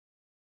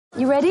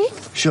You ready?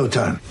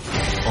 Showtime.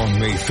 On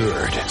May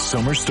 3rd,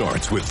 summer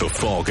starts with The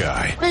Fall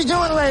Guy. Let's do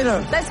it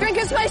later. Let's drink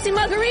a spicy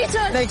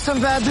margarita. Make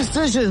some bad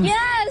decisions.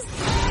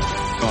 Yes!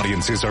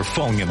 Audiences are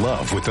falling in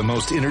love with the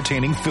most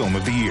entertaining film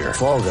of the year.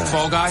 Fall Guy.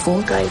 Fall Guy?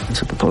 Fall Guy.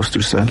 That's what the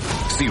poster said.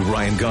 See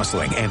Ryan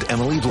Gosling and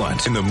Emily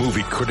Blunt in the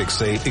movie critics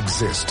say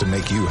exists to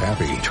make you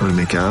happy. Trying to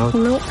make it out?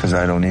 Nope. Because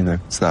I don't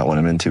either. It's not what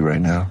I'm into right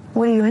now.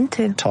 What are you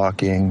into?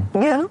 Talking.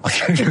 Yeah.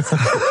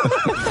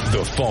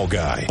 The Fall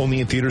Guy.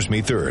 Only in theaters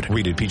May 3rd.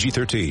 Rated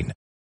PG-13.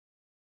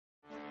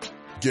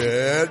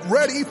 Get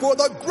ready for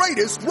the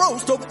greatest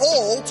roast of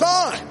all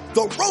time.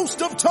 The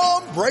Roast of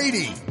Tom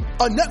Brady.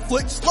 A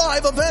Netflix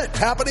live event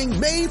happening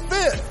May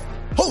 5th.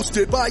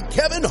 Hosted by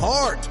Kevin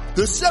Hart.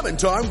 The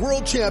 7-time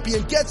world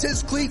champion gets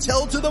his cleats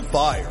held to the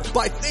fire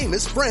by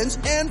famous friends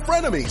and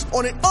frenemies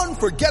on an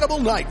unforgettable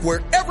night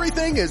where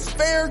everything is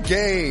fair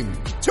game.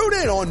 Tune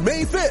in on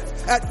May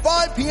 5th at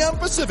 5 p.m.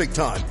 Pacific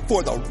time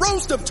for the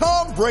Roast of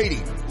Tom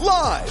Brady.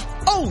 Live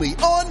only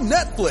on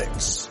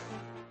Netflix.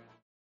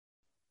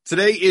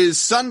 Today is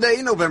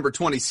Sunday, November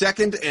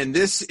 22nd, and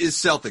this is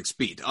Celtics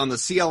Beat on the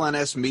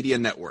CLNS Media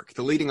Network,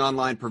 the leading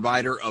online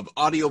provider of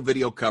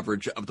audio-video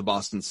coverage of the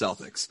Boston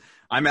Celtics.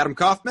 I'm Adam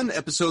Kaufman.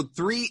 Episode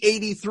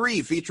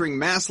 383, featuring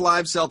Mass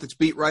Live Celtics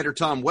beat writer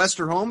Tom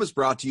Westerholm, is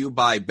brought to you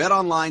by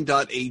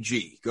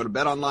betonline.ag. Go to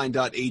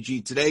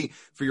betonline.ag today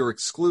for your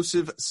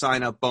exclusive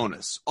sign-up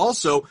bonus.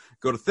 Also,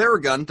 go to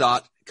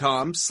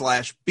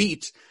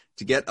theragun.com/beat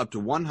to get up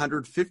to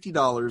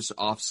 $150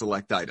 off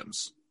select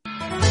items.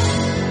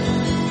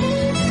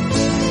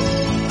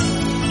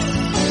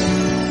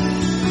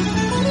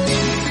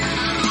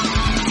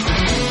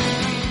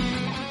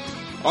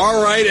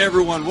 All right,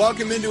 everyone.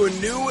 Welcome into a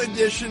new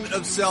edition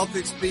of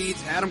Celtics Beat.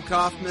 Adam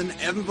Kaufman,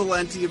 Evan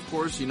Valenti, of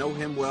course, you know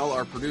him well,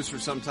 our producer,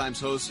 sometimes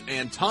host,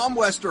 and Tom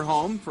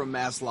Westerholm from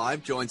Mass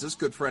Live joins us,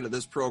 good friend of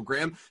this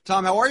program.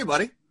 Tom, how are you,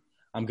 buddy?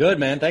 I'm good,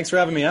 man. Thanks for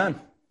having me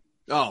on.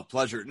 Oh,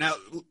 pleasure. Now,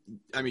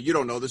 I mean, you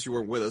don't know this, you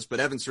weren't with us,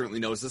 but Evan certainly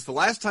knows this. The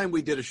last time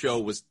we did a show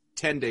was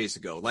 10 days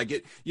ago. Like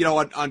it, you know,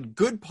 on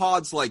good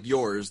pods like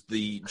yours,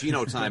 the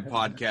Genotime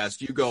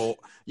podcast, you go,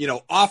 you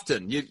know,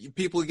 often.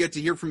 People get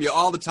to hear from you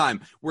all the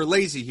time. We're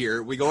lazy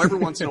here. We go every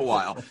once in a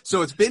while.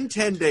 So it's been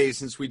 10 days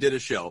since we did a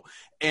show.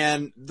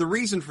 And the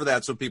reason for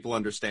that, so people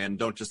understand,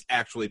 don't just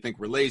actually think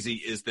we're lazy,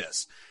 is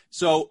this.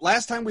 So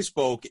last time we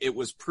spoke, it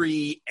was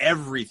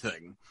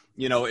pre-everything.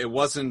 You know, it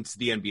wasn't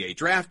the NBA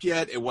draft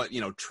yet. It was, you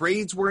know,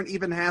 trades weren't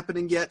even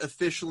happening yet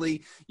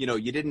officially. You know,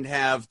 you didn't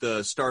have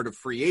the start of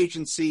free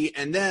agency.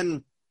 And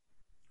then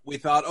we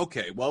thought,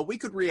 okay, well, we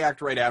could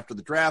react right after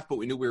the draft, but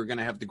we knew we were going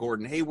to have the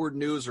Gordon Hayward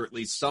news, or at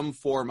least some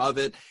form of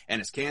it.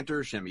 Enes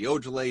Kanter, Semi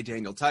Ojeleye,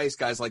 Daniel Tice,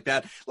 guys like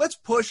that. Let's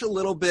push a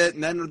little bit.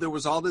 And then there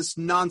was all this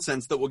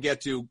nonsense that we'll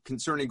get to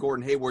concerning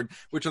Gordon Hayward,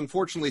 which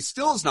unfortunately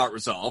still is not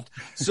resolved.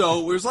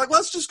 So we was like,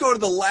 let's just go to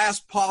the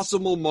last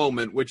possible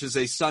moment, which is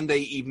a Sunday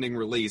evening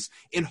release,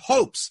 in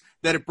hopes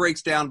that it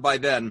breaks down by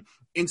then.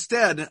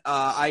 Instead,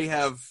 I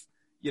have...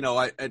 You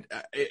know,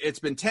 it's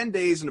been 10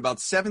 days and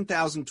about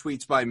 7,000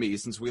 tweets by me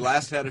since we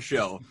last had a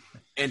show,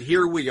 and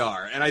here we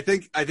are. And I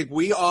think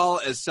we all,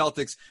 as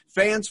Celtics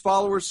fans,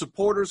 followers,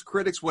 supporters,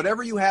 critics,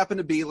 whatever you happen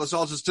to be, let's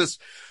all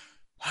just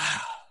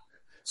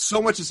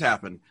so much has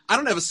happened. I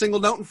don't have a single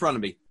note in front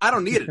of me. I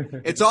don't need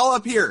it. It's all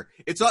up here.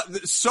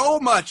 So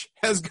much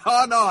has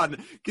gone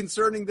on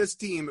concerning this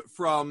team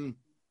from,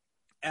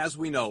 as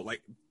we know,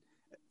 like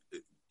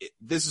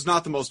this is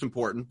not the most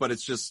important, but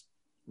it's just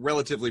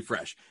relatively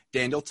fresh.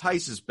 Daniel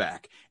Tice is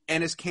back.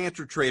 Enes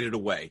Kanter traded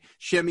away.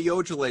 Semi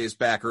Ojeleye is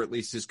back, or at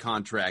least his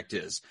contract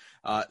is.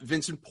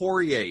 Vincent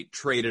Poirier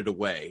traded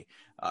away.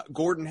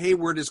 Gordon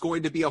Hayward is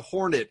going to be a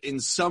Hornet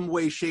in some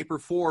way, shape, or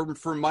form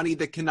for money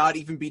that cannot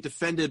even be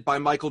defended by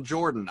Michael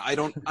Jordan. I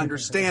don't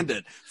understand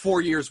it.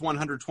 4 years,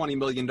 $120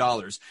 million.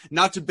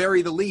 Not to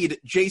bury the lead,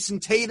 Jason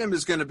Tatum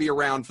is going to be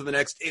around for the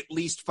next at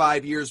least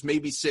 5 years,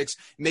 maybe 6,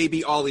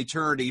 maybe all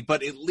eternity,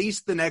 but at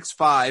least the next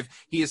 5.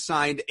 He has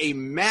signed a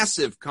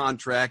massive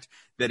contract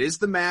that is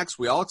the max.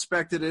 We all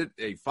expected it,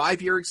 a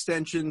 5-year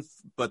extension,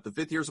 but the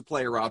 5th year is a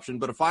player option,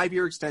 but a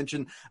 5-year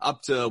extension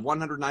up to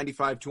 $195,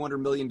 $200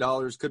 million,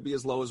 could be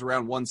as low as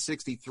around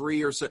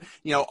 163 or so.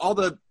 You know, all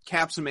the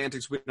cap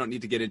semantics we don't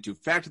need to get into.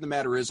 Fact of the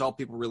matter is, all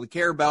people really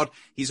care about,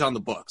 he's on the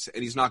books,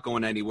 and he's not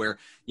going anywhere.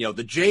 You know,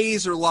 the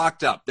Jays are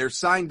locked up. They're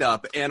signed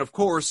up, and of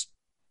course,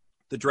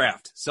 the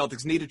draft.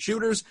 Celtics needed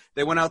shooters.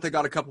 They went out, they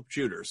got a couple of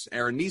shooters.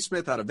 Aaron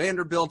Nesmith out of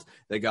Vanderbilt.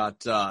 They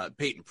got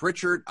Peyton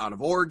Pritchard out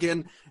of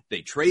Oregon.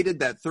 They traded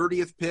that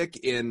 30th pick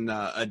in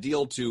a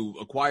deal to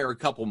acquire a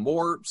couple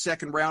more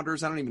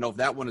second-rounders. I don't even know if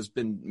that one has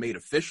been made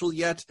official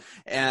yet.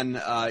 And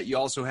you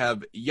also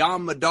have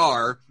Yam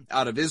Madar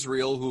out of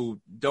Israel, who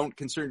don't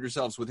concern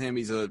yourselves with him.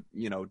 He's a,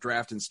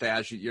 draft and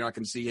stash. You're not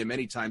going to see him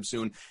anytime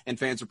soon. And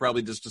fans are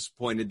probably just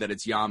disappointed that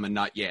it's Yam and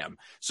not Yam.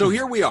 So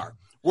here we are.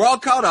 We're all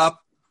caught up.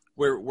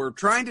 we're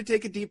trying to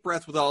take a deep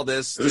breath with all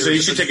this. So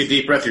you should take a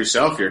deep breath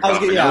yourself here.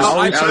 That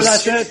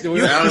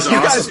was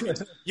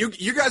awesome.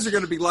 You guys are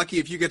going to be lucky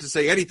if you get to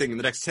say anything in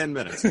the next 10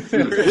 minutes.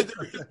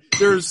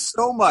 There's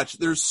so much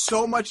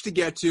to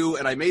get to,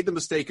 and I made the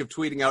mistake of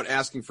tweeting out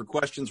asking for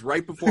questions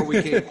right before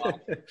we came on,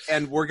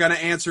 and we're going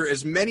to answer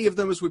as many of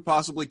them as we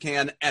possibly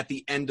can at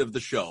the end of the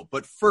show.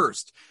 But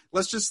first,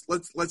 let's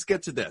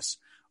get to this.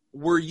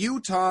 Were you,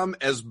 Tom,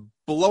 as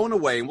blown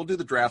away, and we'll do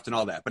the draft and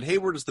all that, but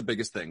Hayward is the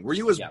biggest thing. Were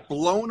you as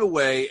blown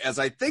away as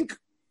I think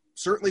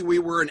certainly we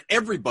were and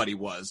everybody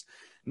was?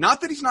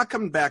 Not that he's not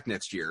coming back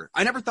next year.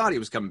 I never thought he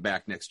was coming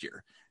back next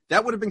year.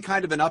 That would have been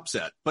kind of an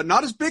upset, but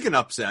not as big an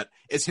upset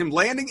as him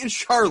landing in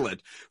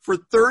Charlotte for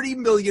 $30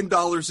 million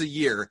a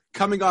year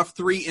coming off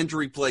 3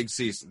 injury-plagued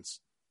seasons.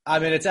 I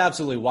mean, it's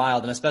absolutely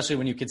wild, and especially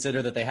when you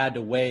consider that they had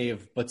to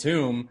waive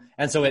Batum,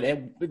 and so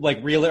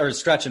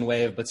stretch and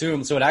waive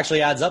Batum, so it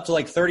actually adds up to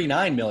like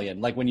 $39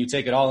 million. Like when you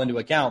take it all into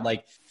account,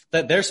 like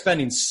that they're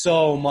spending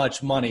so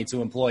much money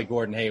to employ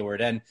Gordon Hayward,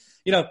 and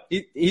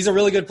he's a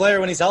really good player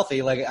when he's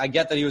healthy. Like I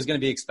get that he was going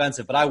to be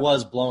expensive, but I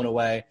was blown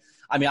away.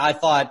 I mean, I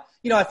thought,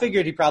 I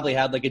figured he probably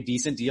had like a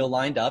decent deal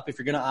lined up. If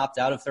you're going to opt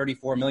out of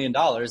 $34 million,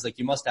 like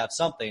you must have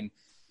something,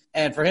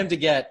 and for him to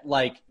get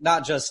like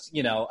not just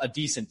a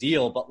decent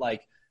deal, but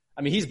like.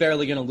 I mean, he's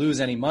barely going to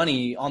lose any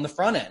money on the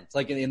front end,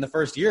 like in the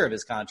first year of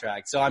his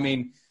contract. So, I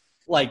mean,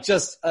 like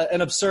just an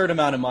absurd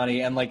amount of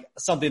money and like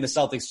something the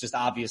Celtics just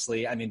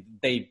obviously, I mean,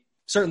 they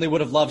certainly would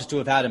have loved to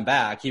have had him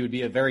back. He would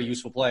be a very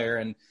useful player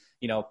and,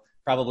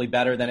 probably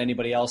better than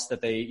anybody else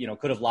that they,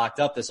 could have locked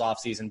up this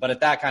offseason. But at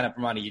that kind of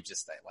money, you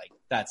just like,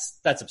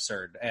 that's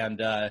absurd. And,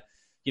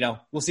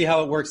 we'll see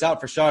how it works out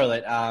for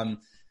Charlotte.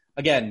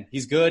 Again,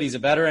 he's good. He's a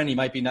veteran. He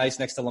might be nice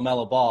next to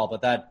LaMelo Ball,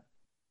 but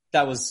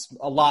that was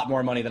a lot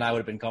more money than I would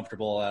have been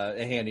comfortable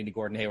handing to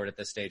Gordon Hayward at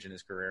this stage in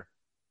his career.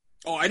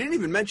 Oh, I didn't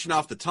even mention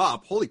off the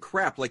top. Holy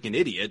crap, like an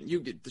idiot.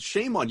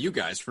 Shame on you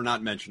guys for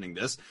not mentioning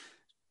this.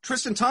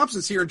 Tristan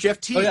Thompson's here and Jeff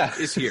Teague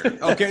is here.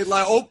 Okay.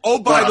 By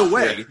the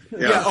way.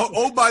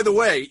 By the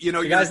way,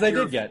 the guys they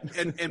did get.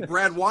 and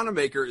Brad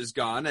Wanamaker is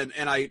gone.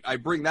 And I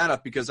bring that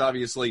up because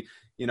obviously,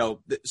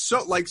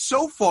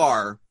 so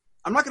far,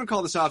 I'm not going to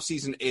call this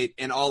offseason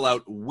an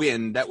all-out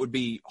win. That would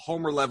be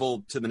Homer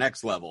level to the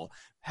next level.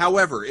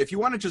 However, if you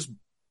want to just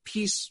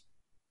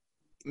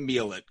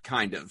piecemeal it,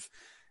 kind of,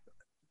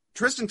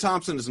 Tristan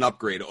Thompson is an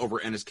upgrade over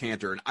Enes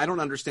Kanter, and I don't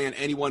understand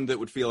anyone that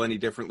would feel any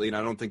differently, and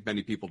I don't think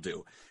many people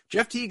do.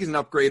 Jeff Teague is an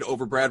upgrade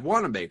over Brad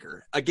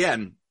Wanamaker.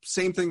 Again,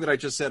 same thing that I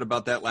just said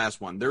about that last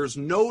one. There is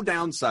no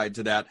downside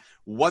to that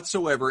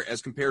whatsoever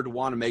as compared to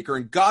Wanamaker,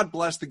 and God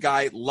bless the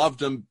guy,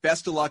 loved him,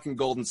 best of luck in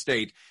Golden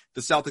State. The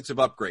Celtics have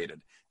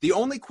upgraded. The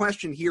only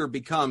question here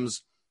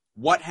becomes,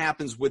 what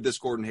happens with this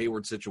Gordon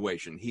Hayward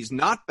situation? He's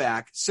not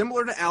back,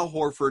 similar to Al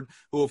Horford,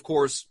 who, of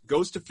course,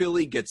 goes to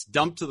Philly, gets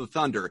dumped to the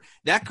Thunder.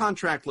 That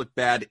contract looked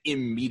bad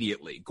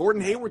immediately.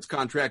 Gordon Hayward's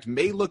contract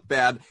may look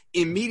bad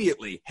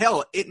immediately.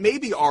 Hell, it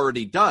maybe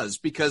already does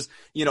because,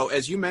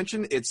 as you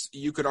mentioned,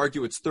 you could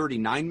argue it's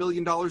 $39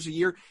 million a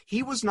year.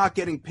 He was not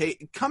getting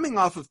paid, coming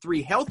off of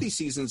 3 healthy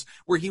seasons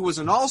where he was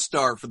an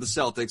all-star for the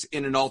Celtics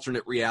in an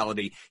alternate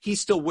reality. He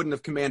still wouldn't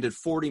have commanded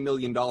 $40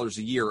 million a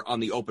year on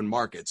the open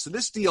market. So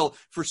this deal,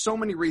 for so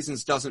many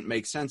reasons, doesn't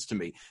make sense to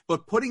me.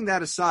 But putting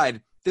that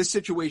aside, this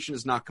situation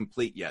is not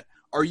complete yet.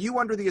 Are you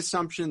under the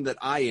assumption that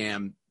I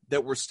am,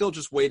 that we're still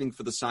just waiting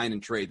for the sign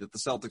and trade, that the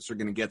Celtics are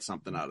going to get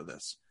something out of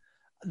this?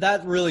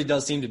 That really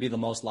does seem to be the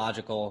most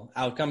logical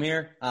outcome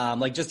here.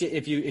 Just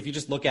if you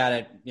just look at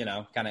it,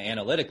 kind of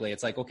analytically,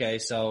 it's like, okay,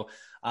 so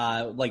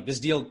this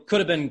deal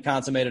could have been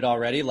consummated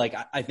already. Like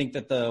I think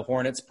that the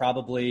Hornets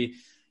probably,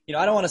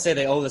 I don't want to say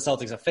they owe the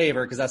Celtics a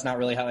favor because that's not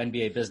really how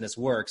NBA business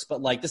works.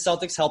 But like the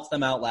Celtics helped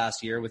them out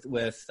last year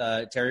with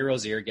Terry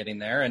Rozier getting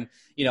there, and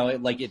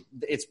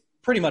it's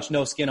pretty much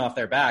no skin off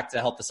their back to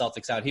help the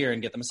Celtics out here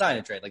and get them a sign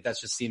and trade. Like that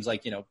just seems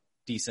like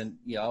decent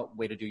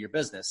way to do your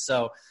business.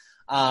 So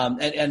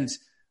and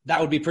that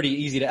would be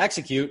pretty easy to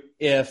execute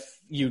if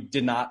you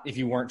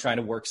weren't trying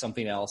to work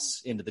something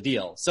else into the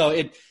deal. So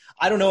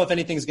I don't know if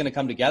anything's going to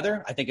come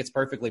together. I think it's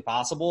perfectly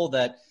possible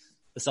that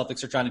the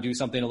Celtics are trying to do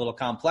something a little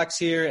complex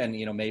here and,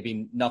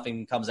 maybe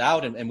nothing comes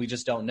out and we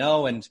just don't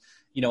know. And,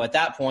 at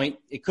that point,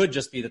 it could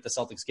just be that the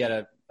Celtics get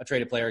a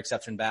traded player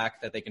exception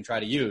back that they can try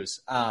to use.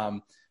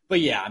 But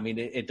yeah, I mean,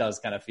 it does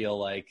kind of feel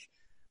like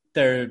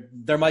there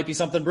might be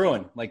something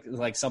brewing,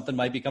 like something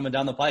might be coming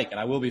down the pike. And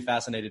I will be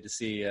fascinated to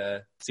see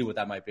what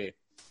that might be.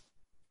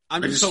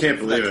 I'm just hoping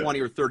for that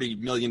 $20 or $30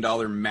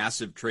 million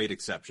massive trade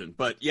exception.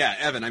 But yeah,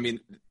 Evan, I mean,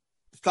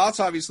 thoughts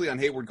obviously on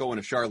Hayward going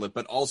to Charlotte,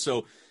 but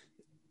also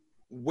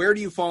where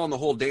do you fall in the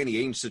whole Danny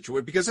Ainge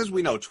situation? Because as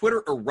we know,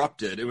 Twitter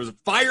erupted. It was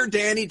fire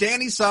Danny.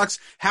 Danny sucks.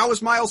 How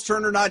is Miles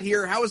Turner not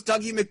here? How is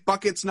Dougie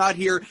McBuckets not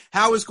here?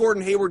 How is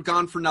Gordon Hayward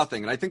gone for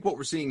nothing? And I think what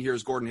we're seeing here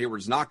is Gordon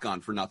Hayward's not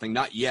gone for nothing.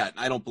 Not yet.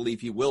 I don't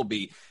believe he will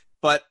be.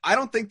 But I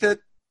don't think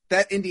that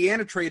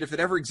Indiana trade, if it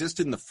ever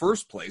existed in the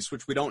first place,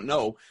 which we don't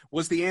know,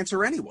 was the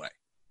answer anyway.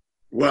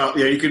 Well,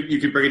 yeah, you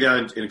could break it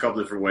down in a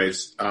couple different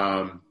ways.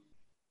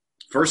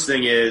 First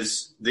thing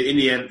is the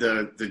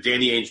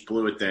Danny Ainge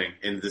blew it thing,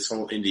 and this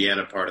whole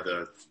Indiana part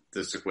of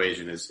this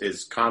equation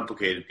is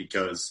complicated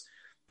because,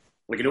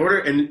 like, in order,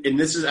 and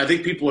this is, I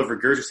think people have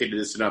regurgitated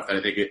this enough that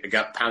I think it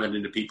got pounded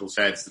into people's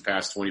heads the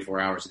past 24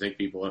 hours. I think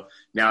people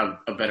now have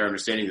a better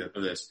understanding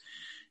of this.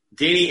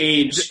 Danny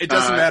Ainge. It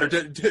doesn't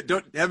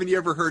matter. Haven't you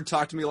ever heard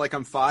 "Talk to Me Like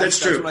I'm 5"? That's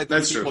true. What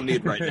I think people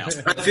need right now.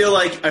 I feel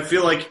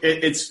like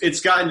it's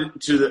gotten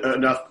to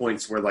enough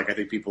points where, like, I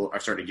think people are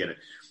starting to get it.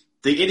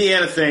 The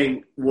Indiana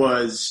thing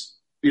was,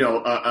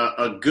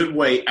 a good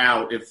way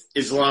out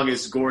as long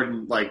as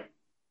Gordon, like,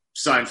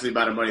 signed for the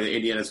amount of money that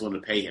Indiana's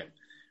willing to pay him.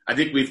 I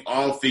think we've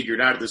all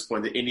figured out at this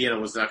point that Indiana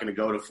was not going to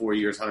go to 4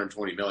 years,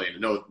 $120 million.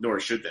 No, nor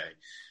should they.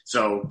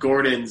 So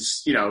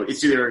Gordon's,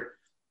 it's either.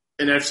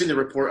 And I've seen the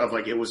report of,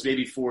 like, it was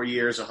maybe 4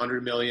 years,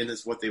 $100 million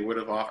is what they would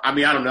have offered. I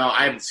mean, I don't know.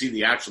 I haven't seen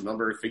the actual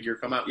number or figure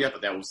come out yet,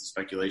 but that was the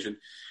speculation.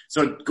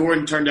 So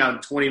Gordon turned down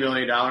 $20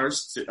 million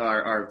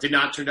or did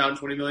not turn down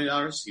 $20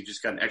 million. He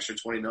just got an extra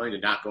 $20 million to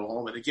not go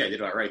home. I think, yeah, they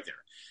did all right there.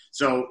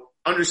 So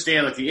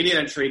understand, like, the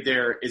Indiana trade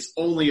there is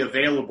only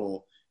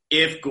available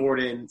if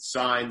Gordon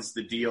signs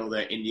the deal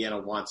that Indiana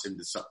wants him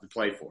to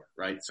play for,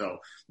 right? So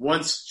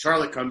once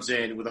Charlotte comes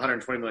in with a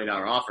 $120 million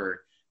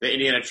offer, the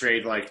Indiana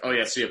trade, like, oh,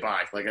 yeah, see you,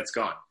 bye. Like, it's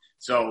gone.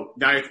 So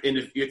now you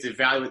have to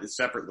evaluate this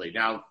separately.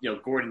 Now,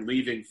 Gordon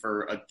leaving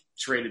for a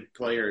traded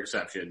player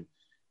exception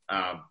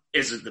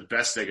isn't the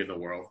best thing in the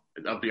world.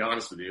 I'll be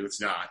honest with you,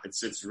 it's not.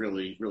 It's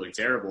really, really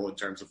terrible in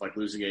terms of, like,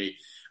 losing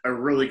a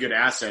really good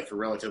asset for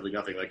relatively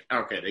nothing. Like,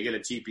 okay, they get a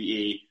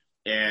TPE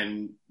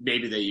and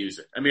maybe they use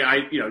it. I mean,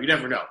 you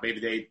never know.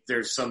 Maybe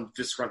there's some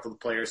disgruntled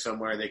player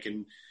somewhere they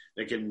can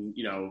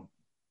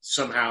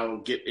somehow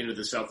get into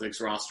the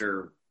Celtics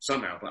roster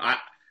somehow.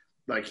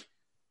 But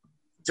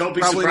don't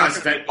be probably surprised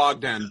not that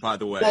Bogdan, by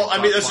the way. Well,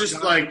 I mean, that's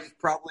just like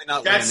probably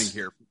not landing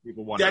here for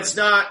people wondering.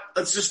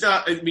 That's just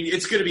not. I mean,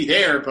 it's going to be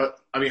there, but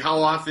I mean,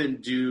 how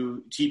often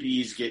do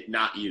TPEs get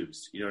not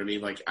used? You know what I mean?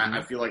 Like,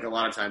 I feel like a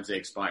lot of times they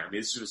expire. I mean,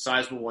 this is a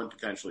sizable one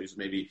potentially, so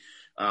maybe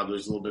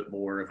there's a little bit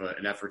more of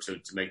an effort to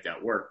make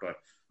that work. But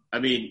I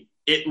mean,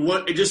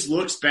 it just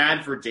looks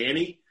bad for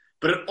Danny.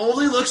 But it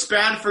only looks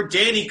bad for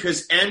Danny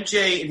because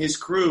MJ and his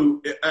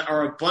crew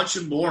are a bunch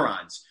of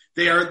morons.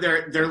 They're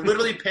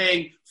literally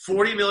paying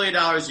 $40 million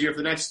a year for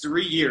the next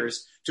 3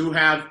 years to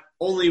have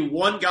only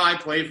one guy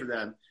play for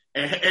them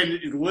and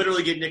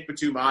literally get Nick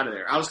Batum out of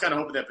there. I was kind of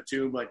hoping that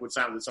Batum, like, would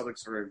sign with the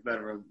Celtics for a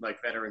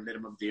veteran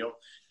minimum deal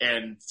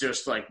and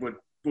just, like,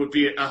 would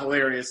be a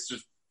hilarious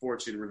just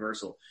fortune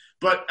reversal.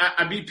 But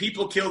I mean,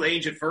 people killed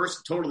Ainge at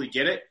first, totally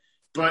get it.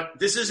 But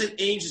this isn't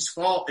Ainge's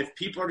fault if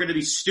people are going to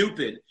be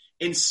stupid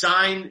and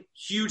sign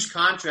huge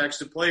contracts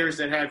to players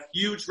that have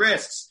huge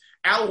risks.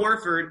 Al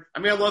Horford, I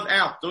mean, I love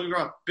Al. Don't get me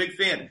wrong. Big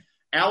fan.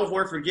 Al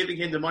Horford giving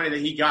him the money that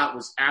he got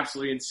was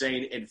absolutely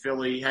insane, and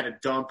Philly had to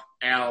dump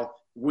Al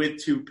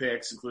with 2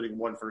 picks, including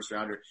 1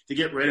 first-rounder, to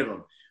get rid of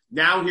him.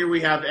 Now here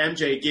we have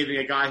MJ giving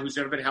a guy who's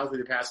never been healthy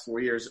the past 4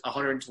 years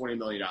 $120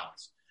 million.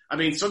 I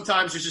mean,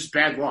 sometimes it's just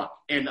bad luck,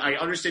 and I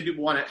understand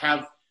people want to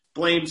have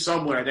blame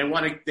somewhere. They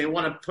want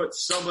to put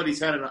somebody's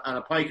head on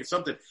a pike or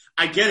something.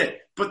 I get it,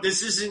 but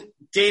this isn't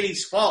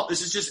Danny's fault.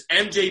 This is just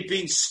MJ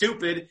being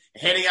stupid,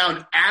 handing out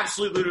an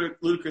absolute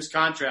ludicrous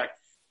contract.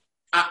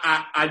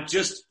 I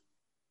just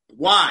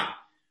why?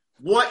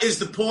 What is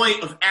the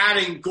point of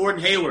adding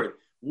Gordon Hayward?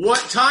 What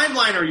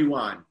timeline are you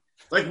on?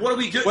 Like, what are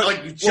we doing?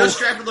 Like, you just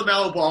drafted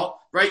LaMelo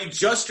Ball, right? You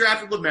just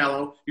drafted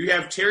LaMelo. You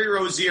have Terry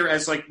Rozier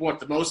as, like,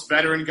 the most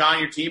veteran guy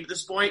on your team at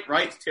this point,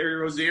 right? Terry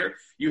Rozier.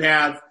 You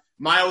have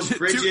Miles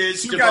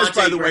Bridges, two guys,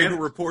 by the way, who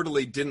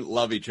reportedly didn't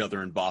love each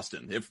other in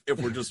Boston. If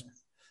we're just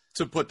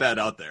to put that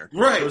out there,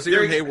 right?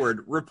 Rozier and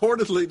Hayward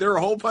reportedly, there are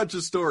a whole bunch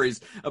of stories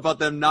about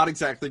them not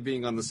exactly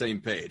being on the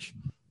same page.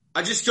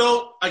 I just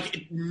don't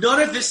like.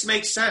 None of this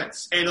makes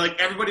sense, and, like,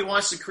 everybody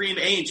wants to cream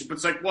Ainge, but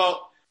it's like,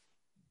 well,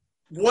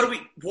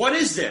 what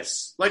is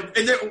this? Like,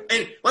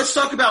 and let's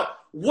talk about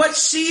what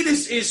seed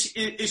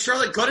is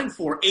Charlotte gunning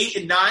for? 8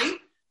 and 9.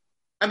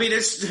 I mean,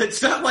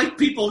 it's not like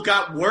people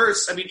got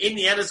worse. I mean,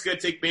 Indiana's going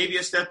to take maybe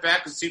a step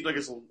back. It seems like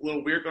it's a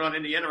little weird going on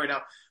in Indiana right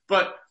now.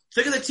 But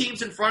think of the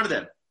teams in front of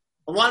them.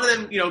 A lot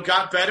of them,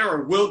 got better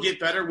or will get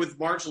better with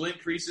marginal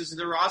increases in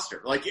their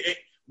roster. Like,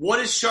 what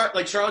is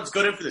Charlotte's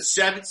going in for the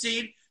 7th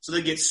seed, so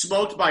they get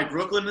smoked by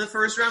Brooklyn in the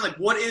first round? Like,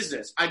 what is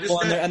this?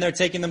 And they're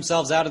taking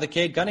themselves out of the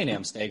Cade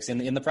Cunningham stakes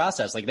in the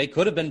process. Like, they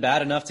could have been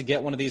bad enough to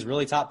get one of these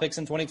really top picks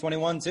in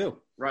 2021 too.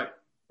 Right.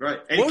 And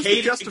what was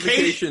the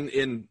justification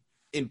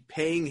in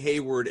paying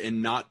Hayward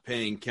and not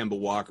paying Kemba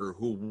Walker,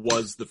 who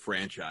was the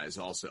franchise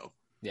also?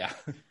 Yeah.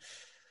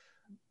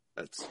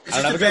 It's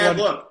just a bad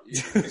look.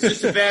 It's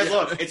just a bad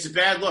look. It's a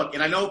bad look.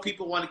 And I know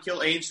people want to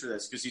kill Ainge for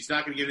this because he's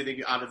not going to get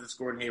anything out of this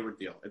Gordon Hayward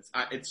deal.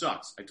 It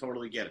sucks. I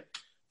totally get it.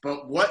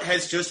 But what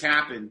has just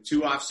happened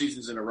 2 off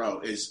seasons in a row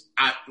is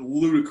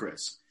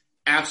ludicrous.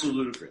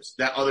 Absolutely ludicrous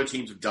that other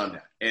teams have done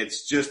that.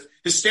 It's just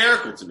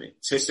hysterical to me.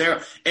 It's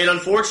hysterical. And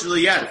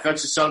unfortunately, it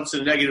affects the Celtics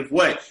in a negative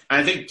way.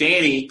 And I think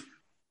Danny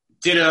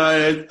did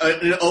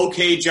an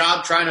okay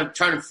job trying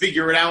to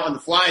figure it out on the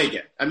fly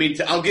again. I mean,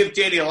 I'll give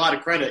Danny a lot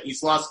of credit.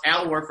 He's lost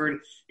Al Horford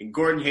and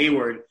Gordon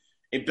Hayward,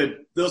 but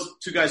those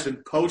two guys have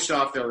been poached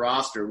off their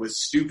roster with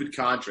stupid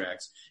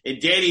contracts. And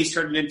Danny's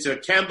turned it into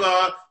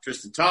Kemba,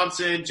 Tristan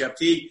Thompson, Jeff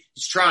Teague.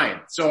 He's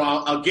trying. So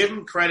I'll give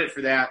him credit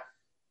for that.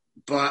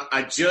 But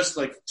I just,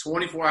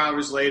 24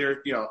 hours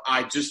later,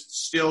 I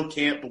just still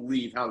can't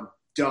believe how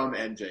dumb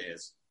MJ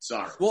is.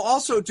 Sorry. Well,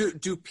 also,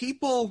 do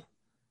people...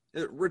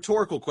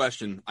 Rhetorical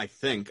question, I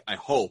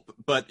hope.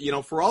 But,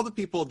 for all the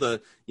people,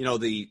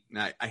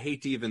 I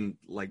hate to even,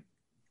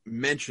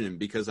 mention him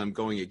because I'm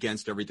going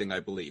against everything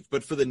I believe.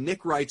 But for the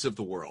Nick Wrights of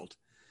the world,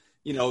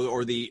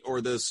 or the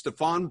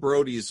Stephon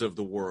Brodys of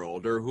the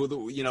world, or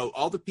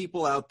all the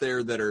people out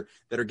there that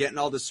are getting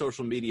all this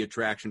social media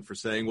traction for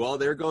saying, well,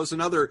 there goes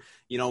another,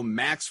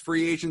 max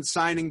free agent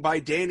signing by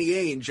Danny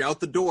Ainge out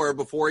the door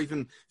before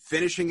even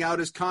finishing out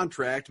his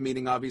contract,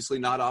 meaning obviously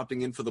not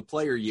opting in for the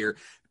player year.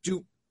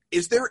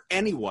 Is there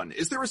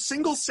a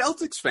single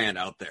Celtics fan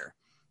out there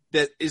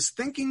that is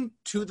thinking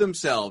to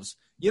themselves,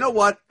 you know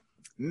what,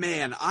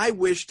 man, I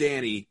wish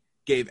Danny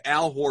gave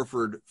Al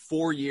Horford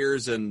 4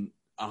 years and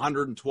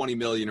 $120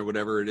 million or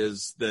whatever it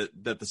is that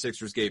the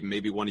Sixers gave him.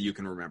 Maybe one of you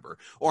can remember.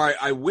 Or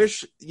I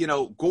wish,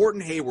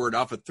 Gordon Hayward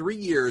off of 3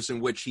 years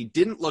in which he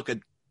didn't look a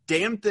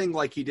damn thing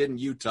like he did in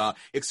Utah,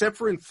 except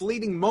for in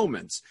fleeting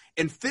moments,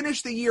 and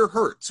finish the year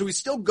hurt. So he's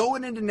still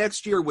going into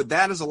next year with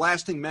that as a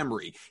lasting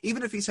memory,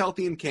 even if he's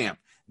healthy in camp.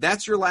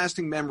 That's your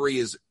lasting memory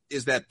is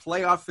that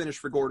playoff finish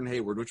for Gordon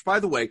Hayward, which, by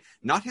the way,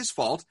 not his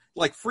fault.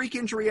 Like freak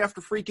injury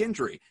after freak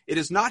injury. It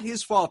is not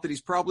his fault that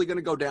he's probably going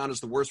to go down as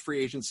the worst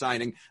free agent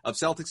signing of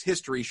Celtics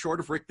history, short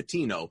of Rick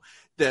Pitino,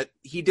 that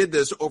he did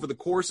this over the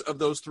course of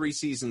those 3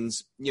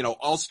 seasons,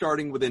 all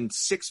starting within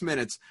 6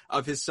 minutes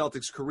of his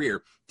Celtics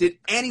career. Did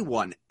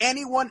anyone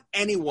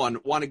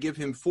want to give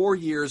him 4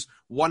 years,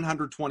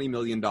 $120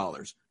 million?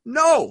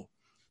 No.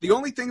 The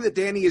only thing that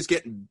Danny is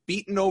getting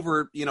beaten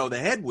over, the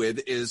head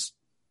with is,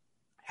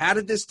 how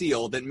did this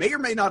deal that may or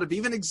may not have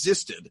even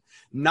existed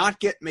not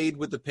get made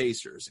with the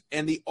Pacers?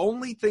 And the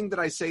only thing that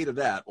I say to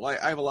that, well,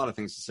 I have a lot of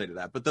things to say to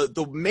that, but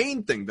the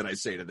main thing that I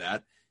say to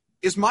that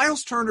is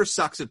Miles Turner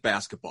sucks at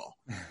basketball.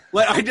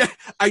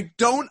 I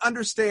don't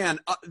understand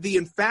the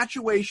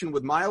infatuation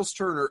with Miles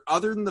Turner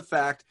other than the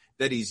fact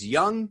that he's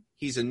young,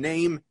 he's a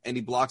name, and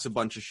he blocks a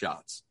bunch of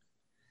shots.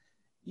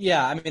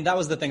 Yeah, I mean, that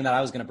was the thing that I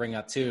was going to bring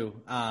up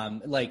too.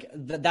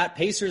 That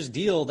Pacers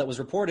deal that was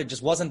reported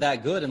just wasn't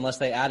that good unless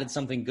they added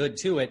something good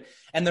to it.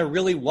 And there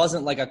really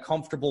wasn't a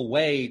comfortable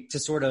way to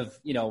sort of,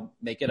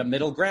 make it a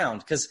middle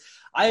ground. Because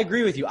I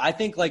agree with you. I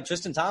think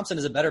Tristan Thompson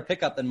is a better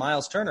pickup than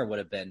Miles Turner would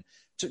have been.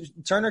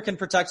 Turner can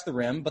protect the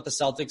rim, but the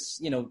Celtics,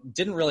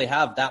 didn't really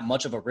have that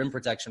much of a rim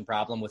protection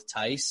problem with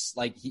Tice.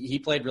 He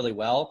played really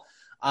well.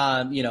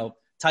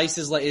 Tice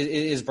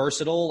is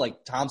versatile.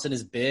 Thompson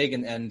is big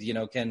and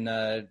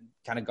can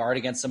kind of guard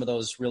against some of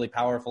those really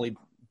powerfully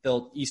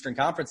built Eastern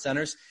Conference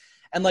centers.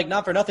 And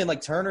not for nothing,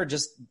 Turner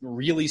just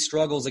really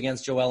struggles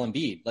against Joel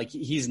Embiid.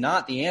 He's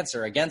not the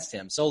answer against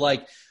him. So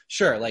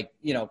sure,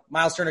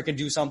 Miles Turner can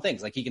do some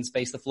things. He can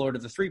space the floor to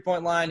the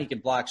 3-point line. He can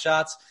block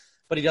shots,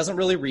 but he doesn't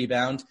really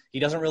rebound. He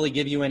doesn't really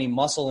give you any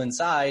muscle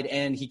inside,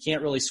 and he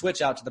can't really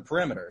switch out to the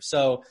perimeter.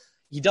 So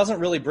he doesn't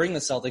really bring the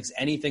Celtics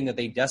anything that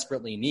they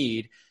desperately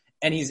need.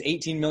 And he's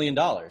 $18 million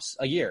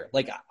a year.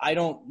 I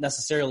don't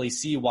necessarily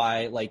see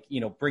why,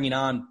 bringing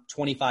on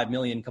 $25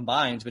 million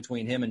combined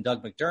between him and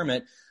Doug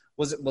McDermott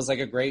was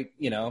a great,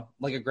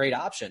 a great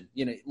option.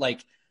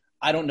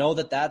 I don't know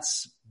that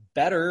that's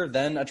better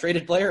than a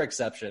traded player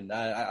exception.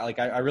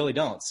 I really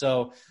don't.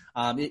 So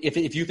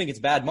if you think it's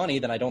bad money,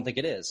 then I don't think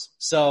it is.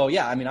 So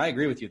yeah, I mean, I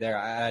agree with you there.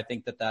 I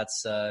think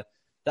that's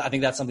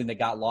something that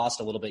got lost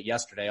a little bit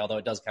yesterday, although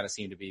it does kind of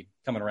seem to be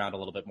coming around a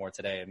little bit more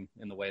today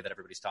in the way that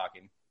everybody's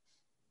talking.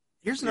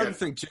 Here's another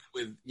thing too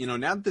with,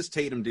 now that this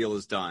Tatum deal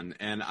is done,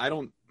 and I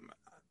don't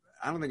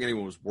think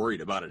anyone was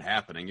worried about it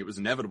happening. It was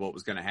inevitable it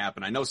was going to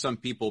happen. I know some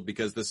people,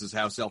 because this is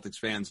how Celtics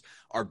fans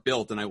are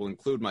built, and I will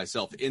include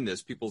myself in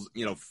this, people,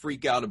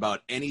 freak out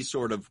about any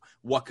sort of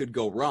what could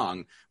go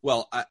wrong.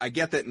 Well, I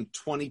get that in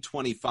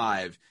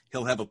 2025,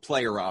 he'll have a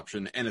player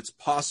option, and it's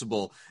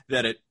possible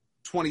that at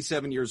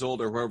 27 years old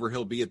or wherever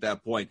he'll be at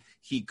that point,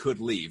 he could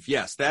leave.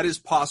 Yes, that is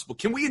possible.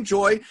 Can we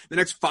enjoy the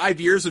next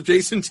 5 years of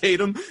Jason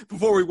Tatum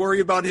before we worry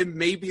about him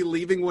maybe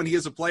leaving when he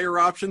has a player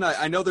option?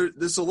 I know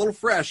this is a little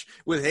fresh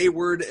with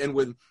Hayward and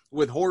with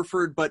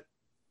Horford, but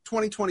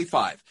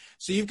 2025.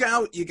 So you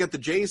get the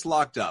Jays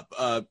locked up,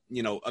 a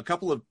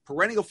couple of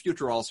perennial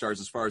future All-Stars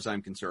as far as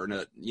I'm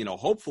concerned,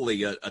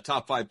 hopefully a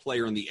top 5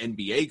 player in the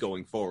NBA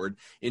going forward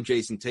in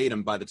Jason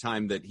Tatum by the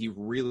time that he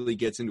really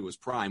gets into his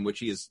prime, which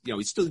he is,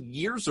 he's still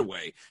years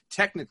away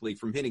technically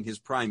from hitting his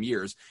prime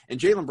years. And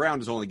Jaylen Brown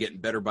is only getting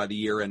better by the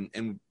year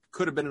and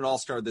could have been an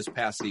All-Star this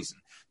past season.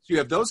 So you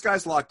have those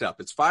guys locked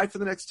up. It's 5 for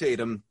the next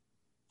Tatum,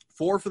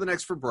 4 for the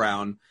next for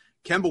Brown.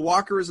 Kemba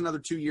Walker is another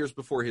 2 years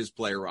before his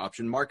player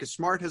option. Marcus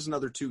Smart has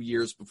another 2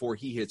 years before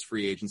he hits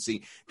free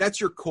agency.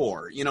 That's your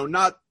core.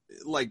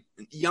 like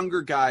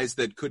younger guys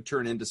that could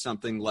turn into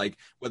something like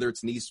whether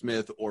it's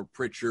Neesmith or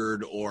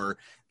Pritchard or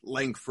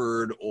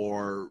Langford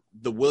or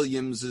the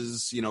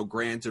Williamses,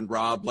 Grant and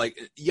Rob, like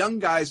young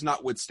guys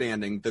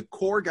notwithstanding, the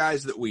core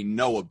guys that we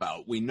know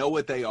about, we know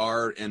what they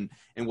are and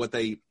what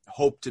they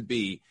hope to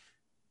be.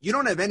 You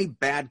don't have any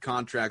bad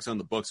contracts on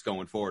the books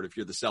going forward if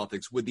you're the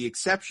Celtics, with the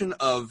exception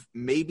of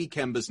maybe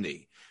Kemba's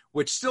knee,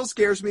 which still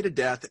scares me to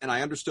death. And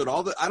I understood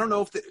I don't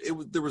know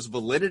if there was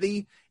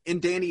validity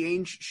in Danny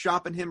Ainge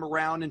shopping him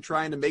around and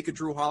trying to make a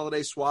Drew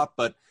Holiday swap,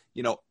 but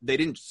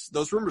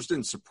those rumors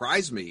didn't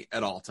surprise me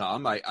at all,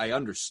 Tom. I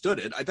understood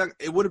it. I thought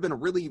it would have been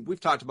we've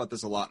talked about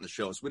this a lot in the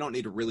show, so we don't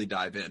need to really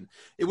dive in.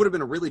 It would have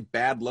been a really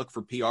bad look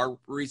for PR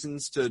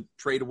reasons to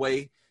trade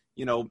away,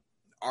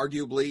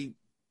 arguably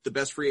the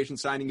best free agent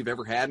signing you've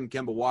ever had in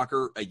Kemba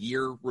Walker, a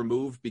year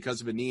removed because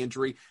of a knee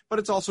injury, but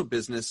it's also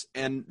business,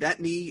 and that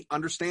knee,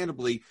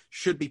 understandably,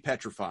 should be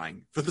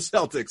petrifying for the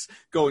Celtics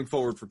going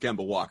forward for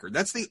Kemba Walker.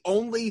 That's the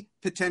only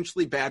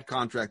potentially bad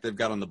contract they've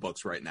got on the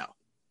books right now.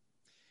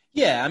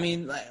 Yeah, I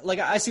mean, like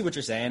I see what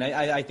you're saying.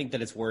 I think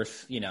that it's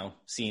worth,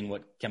 seeing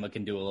what Kemba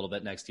can do a little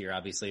bit next year,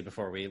 obviously,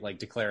 before we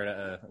declare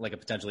it a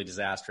potentially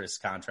disastrous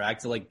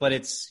contract. But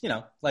it's,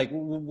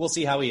 we'll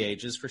see how he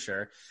ages for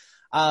sure.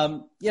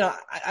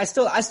 I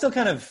still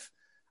kind of,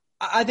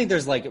 I think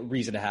there's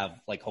reason to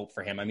have hope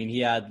for him. I mean,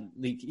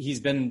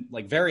 he's been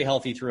very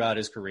healthy throughout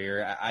his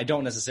career. I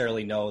don't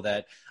necessarily know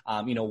that,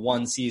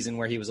 one season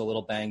where he was a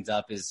little banged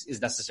up is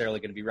necessarily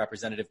going to be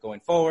representative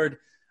going forward.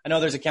 I know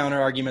there's a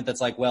counter argument that's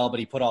but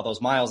he put all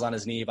those miles on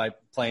his knee by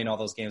playing all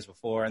those games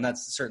before, and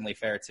that's certainly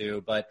fair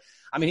too. But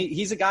I mean,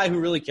 he's a guy who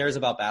really cares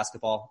about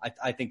basketball.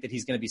 I think that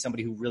he's going to be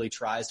somebody who really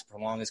tries to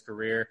prolong his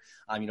career,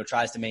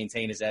 tries to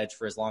maintain his edge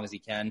for as long as he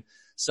can.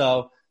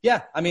 So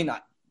yeah, I mean,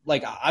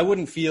 I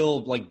wouldn't feel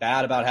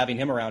bad about having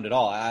him around at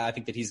all. I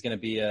think that he's going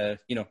to be a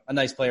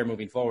nice player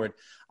moving forward.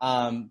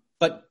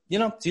 But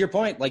to your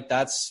point,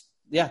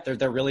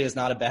 there really is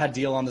not a bad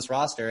deal on this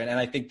roster, and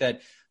I think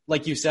that,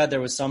 like you said,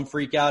 there was some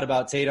freak out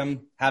about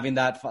Tatum having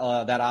that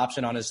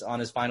option on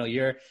his final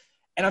year.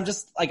 And I'm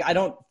just I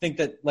don't think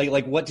that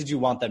what did you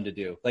want them to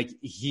do?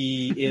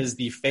 He is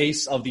the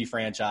face of the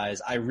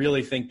franchise. I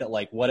really think that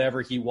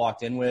whatever he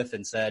walked in with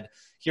and said,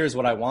 here's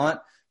what I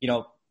want,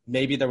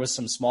 maybe there was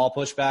some small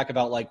pushback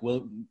about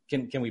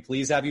can we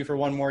please have you for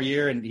one more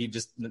year? And he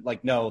just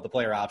no, the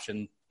player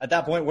option. At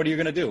that point, what are you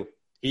going to do?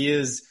 He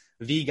is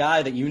the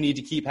guy that you need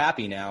to keep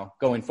happy now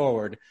going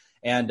forward.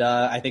 And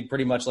I think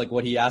pretty much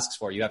what he asks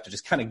for, you have to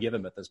just kind of give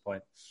him at this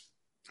point.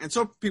 And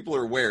so people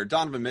are aware,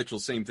 Donovan Mitchell,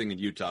 same thing in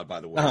Utah,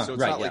 by the way. So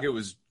it's not like it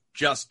was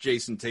just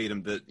Jason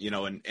Tatum that,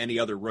 and any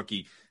other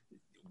rookie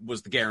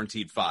was the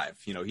guaranteed 5.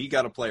 He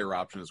got a player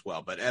option as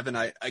well. But Evan,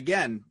 I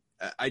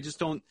just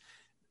don't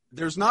 –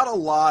 there's not a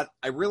lot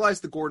 – I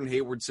realize the Gordon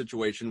Hayward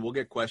situation, we'll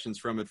get questions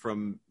from it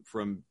from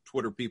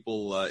Twitter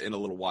people in a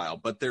little while.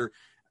 But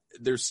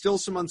there's still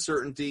some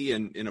uncertainty,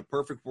 and in a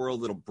perfect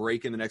world, it'll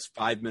break in the next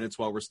 5 minutes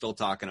while we're still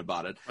talking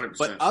about it. 100%.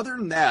 But other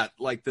than that,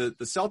 the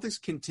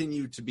Celtics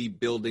continue to be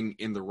building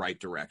in the right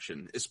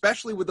direction,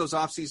 especially with those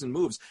offseason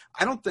moves.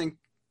 I don't think,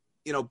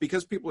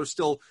 because people are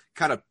still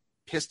kind of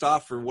pissed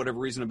off for whatever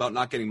reason about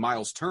not getting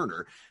Miles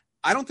Turner,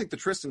 I don't think the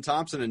Tristan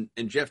Thompson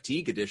and Jeff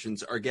Teague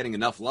additions are getting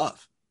enough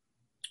love.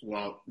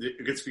 Well,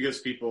 it's because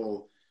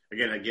people –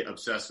 again, I get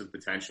obsessed with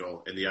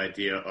potential and the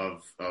idea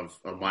of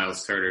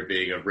Miles Turner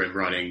being a rim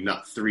running,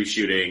 not 3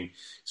 shooting,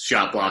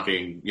 shot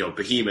blocking,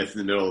 behemoth in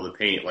the middle of the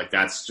paint.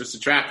 That's just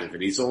attractive.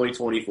 And he's only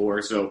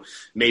 24, so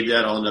maybe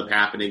that'll end up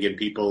happening. And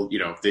people,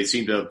 they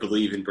seem to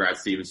believe in Brad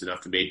Stevens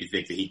enough to maybe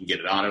think that he can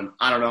get it on him.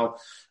 I don't know.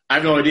 I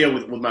have no idea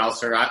with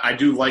Miles Turner. I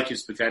do like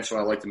his potential.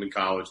 I liked him in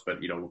college, but,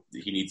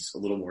 he needs a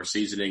little more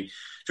seasoning.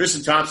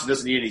 Tristan Thompson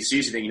doesn't need any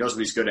seasoning. He knows what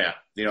he's good at.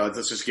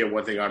 Let's just get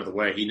one thing out of the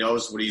way. He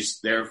knows what he's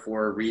there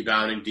for: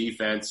 rebounding,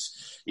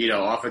 defense,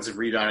 offensive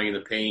rebounding in the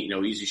paint,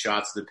 easy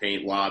shots in the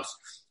paint, lobs.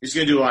 He's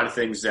going to do a lot of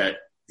things that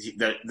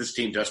this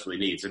team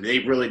desperately needs. I mean,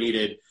 they really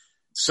needed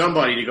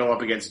somebody to go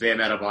up against Bam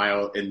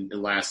Adebayo in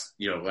last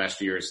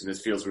year's, and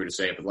this feels weird to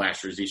say it, but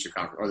last year's Eastern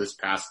Conference, or this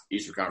past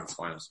Eastern Conference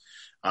Finals.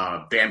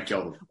 Bam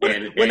killed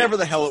him. Whenever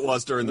the hell it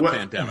was during the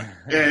pandemic.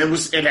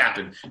 It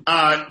happened.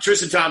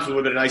 Tristan Thompson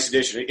would have been a nice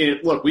addition. And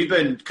look, we've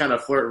been kind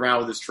of flirting around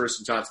with this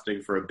Tristan Thompson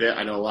thing for a bit.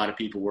 I know a lot of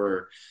people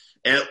were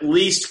at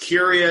least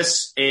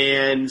curious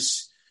and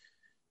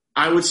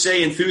I would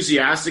say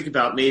enthusiastic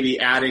about maybe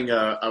adding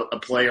a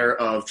player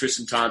of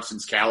Tristan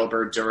Thompson's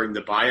caliber during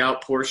the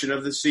buyout portion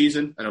of the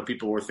season. I know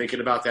people were thinking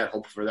about that.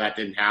 Hopefully that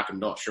didn't happen.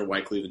 Not sure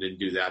why Cleveland didn't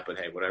do that, but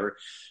hey, whatever.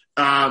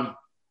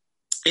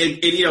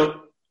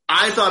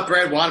 I thought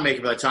Brad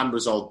Wanamaker, by the time it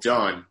was all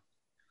done,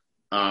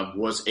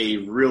 was a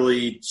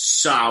really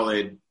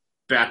solid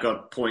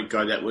backup point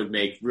guard that would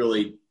make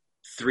really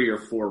 3 or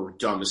 4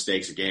 dumb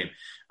mistakes a game.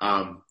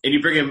 And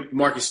you bring in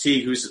Marcus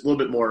Teague, who's a little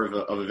bit more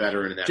of a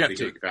veteran in that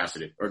particular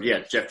capacity.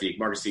 Jeff Teague.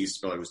 Marcus Teague's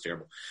spelling was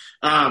terrible.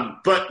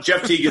 But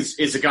Jeff Teague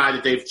is a guy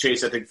that they've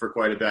chased, I think, for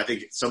quite a bit. I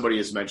think somebody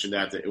has mentioned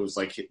that it was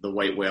like the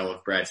white whale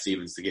of Brad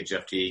Stevens to get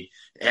Jeff Teague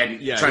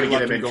and trying to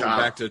get him in going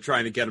back to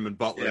trying to get him in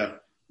Butler. Yeah.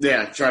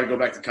 Yeah, try to go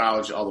back to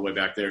college all the way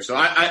back there. So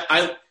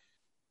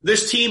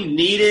this team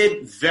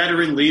needed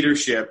veteran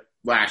leadership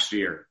last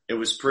year. It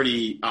was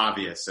pretty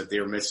obvious that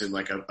they were missing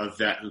like a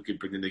vet who could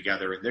bring them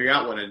together. And they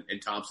got one in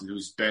Thompson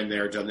who's been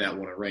there, done that,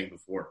 won a ring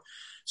before.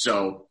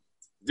 So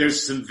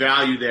there's some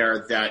value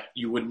there that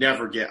you would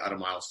never get out of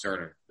Miles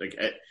Turner. Like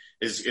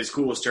as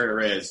cool as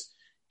Turner is,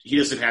 he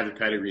doesn't have the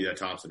pedigree that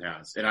Thompson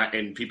has.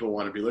 And people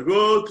want to be like,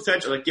 oh,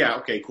 potential. Like, yeah,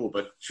 okay, cool.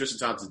 But Tristan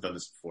Thompson's done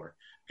this before.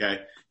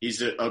 Okay.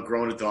 He's a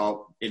grown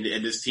adult in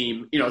this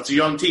team. You know, it's a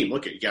young team.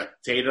 Look at, you got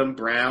Tatum,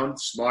 Brown,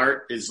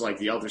 Smart is like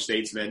the elder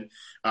statesman,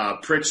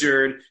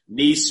 Pritchard,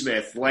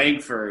 Neesmith,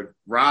 Langford,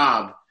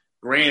 Robb,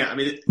 Grant. I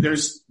mean,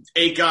 there's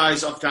 8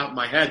 guys off the top of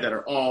my head that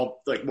are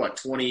all like,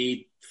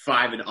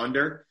 25 and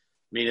under.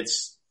 I mean,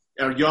 it's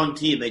a young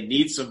team. They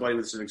need somebody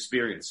with some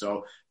experience.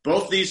 So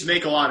both these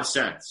make a lot of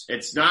sense.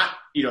 It's not,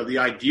 the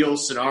ideal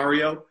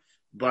scenario,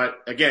 but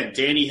again,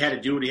 Danny had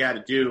to do what he had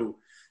to do.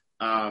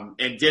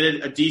 And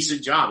did a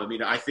decent job. I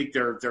mean, I think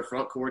their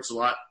front court's a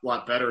lot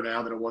better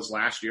now than it was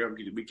last year. I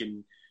mean, we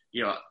can,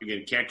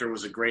 again, Cantor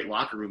was a great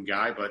locker room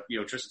guy, but,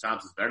 Tristan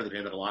Thompson's better than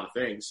him at a lot of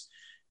things.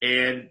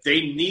 And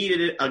they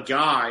needed a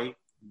guy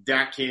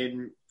that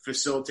can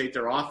facilitate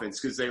their offense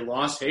because they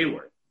lost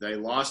Hayward. They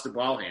lost the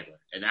ball handler,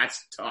 and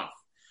that's tough.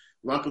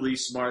 Luckily,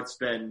 Smart's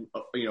been,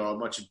 a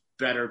much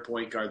better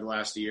point guard the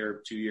last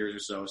year, 2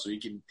 years or so he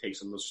can take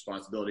some of those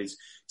responsibilities.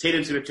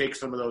 Tatum's going to take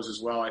some of those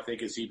as well, I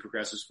think, as he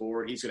progresses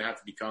forward. He's going to have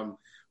to become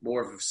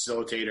more of a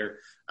facilitator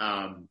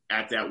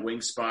at that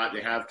wing spot.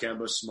 They have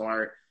Kemba,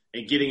 Smart,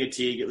 and getting a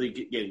Teague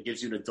again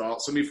gives you an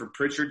adult, somebody for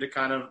Pritchard to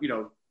kind of,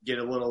 get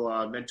a little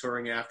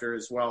mentoring after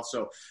as well.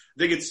 So I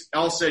think it's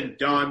all said and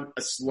done,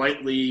 a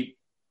slightly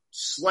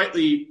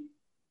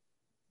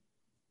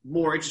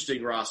more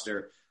interesting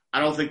roster. I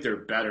don't think they're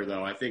better,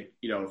 though. I think,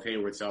 if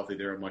Hayward's healthy,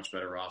 they're a much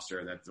better roster,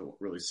 and that's what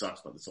really sucks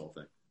about this whole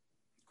thing.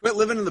 Quit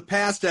living in the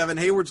past, Evan.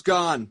 Hayward's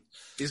gone.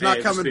 He's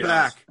not coming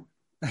back.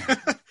 Hey,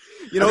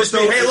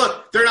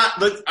 look, they're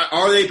not –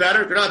 are they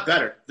better? They're not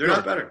better. They're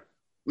not better.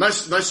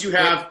 Unless you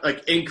have,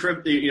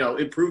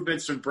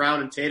 improvements from Brown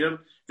and Tatum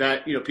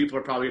that, people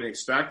are probably going to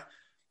expect.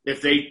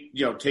 If they,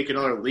 take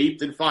another leap,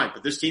 then fine.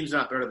 But this team's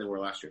not better than they were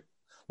last year.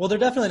 Well, they're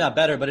definitely not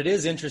better, but it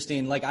is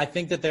interesting. Like, I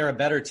think that they're a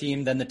better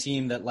team than the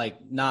team that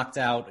knocked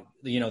out,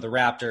 the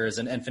Raptors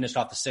and finished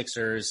off the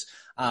Sixers,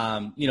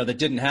 that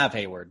didn't have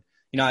Hayward.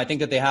 I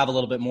think that they have a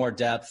little bit more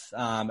depth.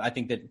 I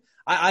think that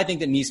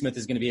Neesmith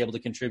is going to be able to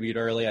contribute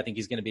early. I think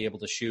he's going to be able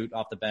to shoot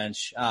off the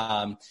bench.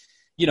 I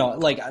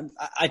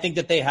think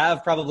that they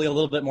have probably a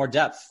little bit more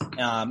depth,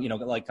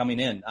 coming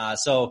in.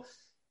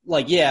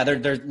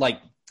 They're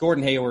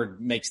Gordon Hayward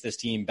makes this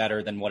team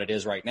better than what it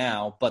is right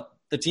now, but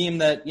the team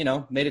that,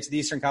 made it to the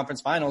Eastern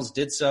Conference Finals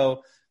did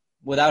so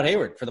without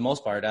Hayward for the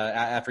most part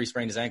after he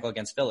sprained his ankle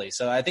against Philly.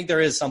 So I think there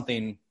is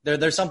something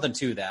there's something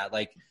to that.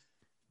 Like,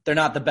 they're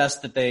not the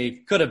best that they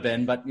could have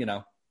been, but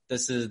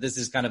this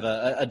is kind of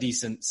a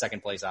decent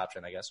second place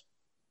option, I guess.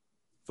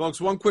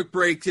 Folks, one quick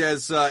break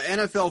as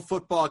NFL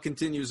football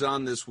continues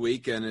on this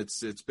week, and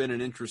it's been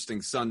an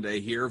interesting Sunday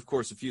here. Of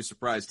course, a few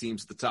surprise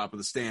teams at the top of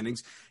the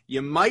standings.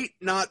 You might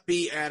not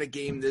be at a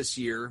game this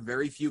year.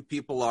 Very few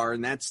people are,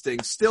 and that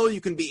stinks. Still, you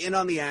can be in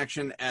on the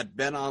action at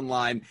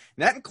BetOnline. And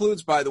that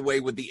includes, by the way,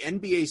 with the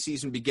NBA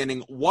season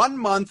beginning 1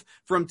 month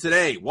from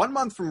today. 1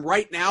 month from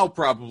right now,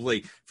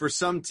 probably, for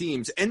some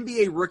teams.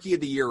 NBA Rookie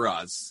of the Year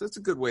odds. That's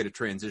a good way to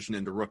transition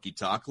into rookie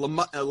talk.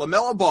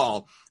 LaMelo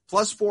Ball,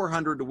 plus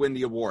 400 to win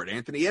the award.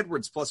 Anthony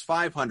Edwards, plus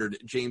 500.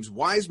 James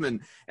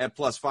Wiseman at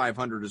plus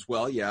 500 as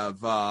well. You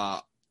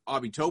have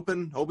Obi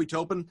Toppin,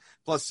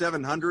 plus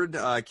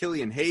 700.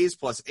 Killian Hayes,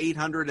 plus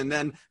 800. And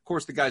then, of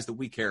course, the guys that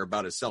we care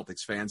about as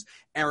Celtics fans.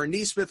 Aaron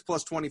Neesmith,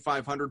 plus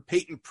 2,500.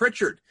 Peyton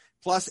Pritchard,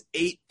 plus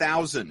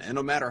 8,000. And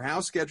no matter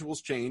how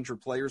schedules change or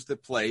players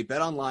that play,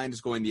 BetOnline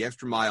is going the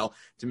extra mile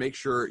to make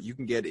sure you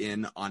can get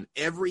in on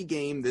every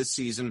game this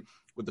season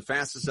with the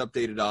fastest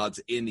updated odds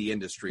in the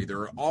industry. There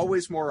are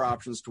always more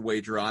options to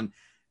wager on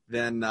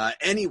than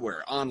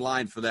anywhere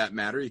online for that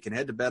matter. You can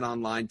head to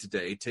BetOnline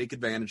today. Take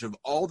advantage of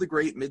all the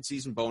great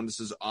midseason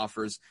bonuses,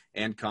 offers,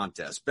 and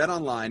contests.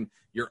 BetOnline,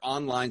 your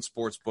online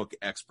sportsbook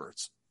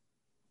experts.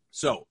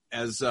 So,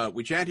 as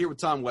we chat here with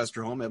Tom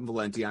Westerholm, Evan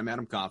Valenti, I'm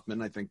Adam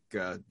Kaufman. I think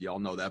you all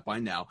know that by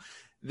now.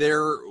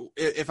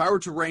 If I were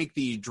to rank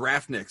the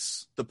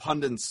draftniks, the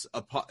pundits,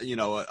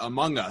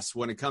 among us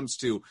when it comes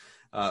to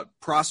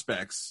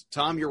prospects,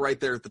 Tom, you're right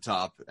there at the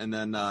top, and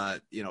then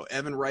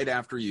Evan right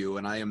after you,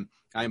 and I am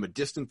a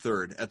distant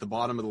third at the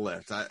bottom of the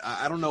list.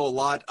 I don't know a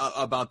lot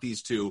about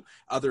these two,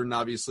 other than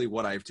obviously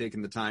what I've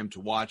taken the time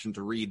to watch and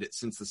to read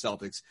since the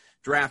Celtics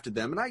drafted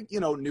them, and I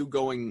knew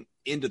going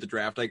into the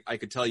draft, I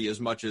could tell you as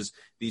much as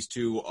these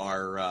two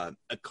are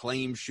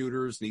acclaimed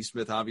shooters.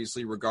 Nesmith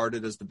obviously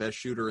regarded as the best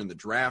shooter in the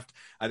draft.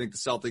 I think the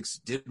Celtics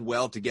did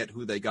well to get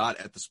who they got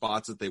at the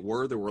spots that they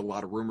were. There were a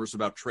lot of rumors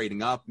about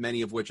trading up,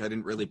 many of which I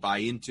didn't really buy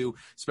into,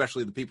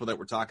 especially the people that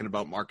were talking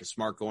about Marcus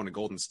Smart going to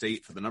Golden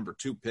State for the number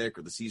 2 pick,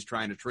 or the C's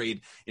trying to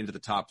trade into the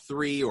top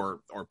 3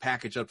 or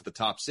package up to the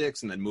top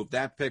 6 and then move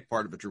that pick,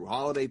 part of a Drew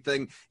Holiday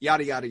thing,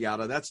 yada, yada,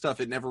 yada. That stuff,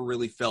 it never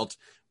really felt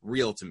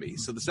real to me.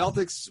 So the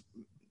Celtics,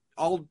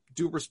 all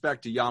due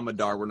respect to Yam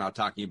Madar, we're not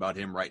talking about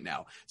him right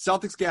now.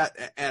 Celtics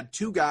add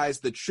 2 guys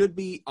that should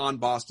be on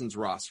Boston's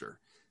roster.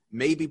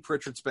 Maybe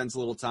Pritchard spends a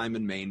little time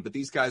in Maine, but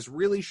these guys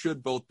really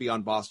should both be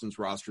on Boston's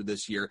roster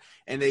this year.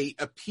 And they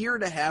appear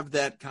to have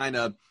that kind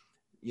of,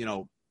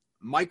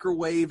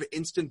 microwave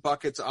instant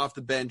buckets off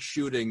the bench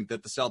shooting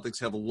that the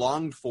Celtics have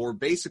longed for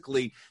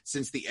basically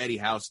since the Eddie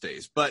House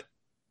days. But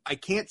I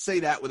can't say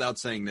that without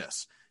saying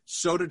this.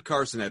 So did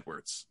Carson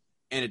Edwards,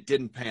 and it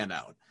didn't pan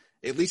out,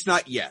 at least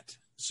not yet.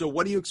 So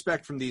what do you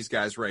expect from these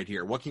guys right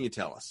here? What can you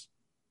tell us?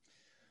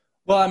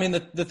 Well, I mean,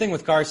 the thing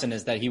with Carson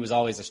is that he was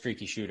always a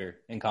streaky shooter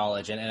in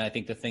college. And I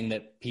think the thing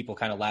that people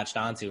kind of latched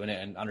onto,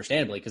 and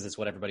understandably, because it's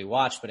what everybody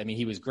watched, but I mean,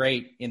 he was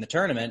great in the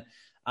tournament.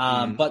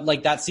 But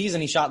like that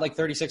season, he shot like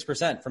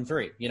 36% from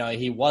 3.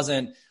 He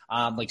wasn't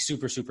like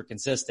super, super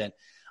consistent.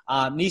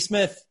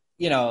 Nesmith,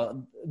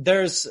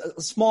 there's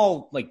a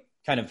small, like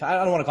kind of,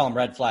 I don't want to call them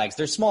red flags.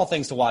 There's small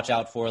things to watch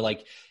out for.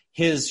 Like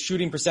his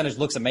shooting percentage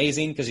looks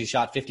amazing because he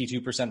shot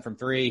 52% from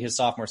 3 his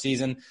sophomore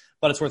season,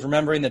 but it's worth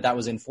remembering that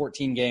was in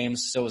 14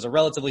 games. So it was a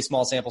relatively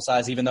small sample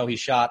size, even though he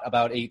shot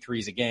about 8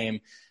 threes a game,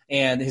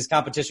 and his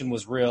competition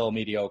was real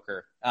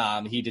mediocre.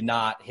 He did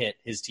not hit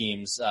his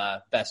team's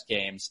best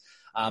games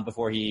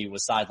before he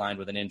was sidelined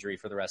with an injury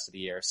for the rest of the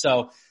year.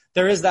 So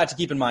there is that to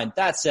keep in mind.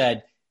 That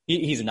said,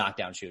 he's a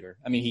knockdown shooter.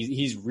 I mean,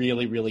 he's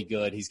really, really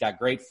good. He's got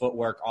great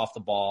footwork off the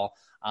ball.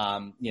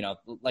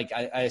 Like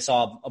I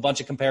saw a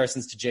bunch of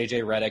comparisons to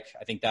JJ Redick.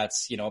 I think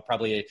that's,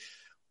 probably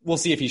we'll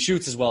see if he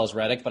shoots as well as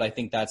Redick, but I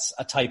think that's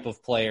a type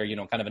of player,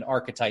 kind of an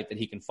archetype that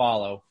he can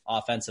follow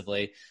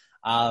offensively.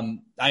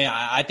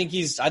 I think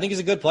he's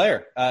a good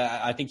player.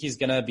 I think he's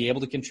going to be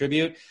able to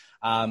contribute.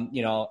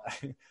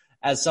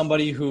 As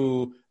somebody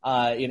who,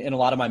 in a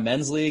lot of my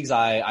men's leagues,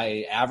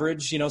 I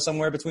average,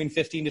 somewhere between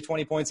 15 to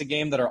 20 points a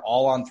game that are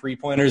all on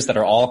 3-pointers, that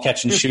are all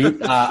catch and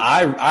shoot.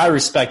 I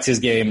respect his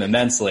game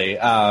immensely.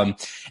 And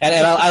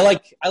I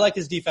like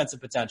his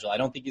defensive potential. I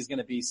don't think he's going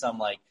to be some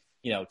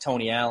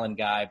Tony Allen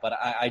guy, but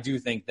I do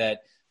think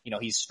that,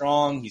 he's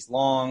strong, he's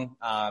long,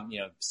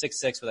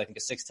 6'6" with I think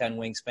a 6'10"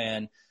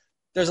 wingspan.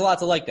 There's a lot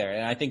to like there.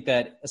 And I think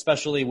that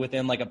especially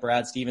within like a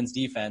Brad Stevens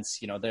defense,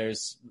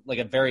 there's like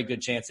a very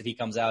good chance that he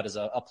comes out as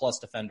a plus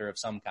defender of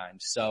some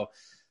kind. So,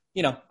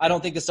 I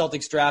don't think the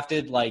Celtics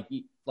drafted like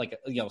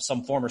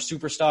some former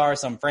superstar,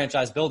 some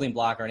franchise building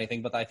block or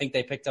anything, but I think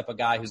they picked up a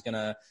guy who's going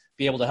to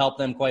be able to help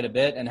them quite a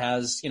bit and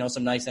has,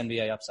 some nice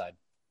NBA upside.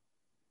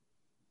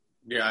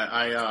 Yeah,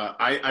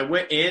 I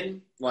went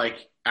in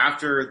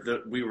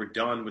after we were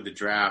done with the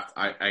draft.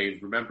 I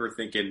remember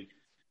thinking,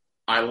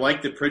 I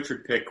liked the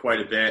Pritchard pick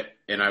quite a bit,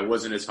 and I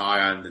wasn't as high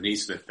on the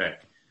Nesmith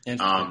pick. And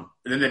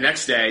then the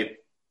next day,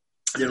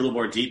 I did a little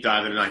more deep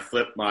dive, and I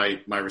flipped my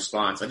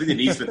response. I think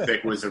the Nesmith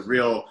pick was a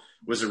real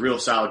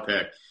solid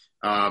pick.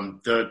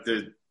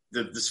 The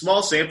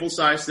small sample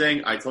size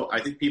thing, I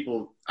think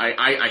people,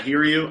 I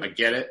hear you, I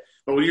get it.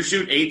 But when you're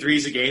shooting 8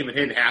 threes a game and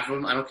hitting half of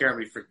them, I don't care how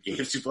many freaking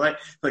games you play.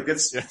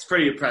 That's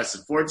pretty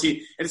impressive. 14,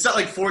 and it's not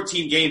like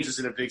 14 games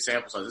isn't a big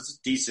sample size. It's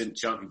a decent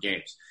chunk of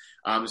games.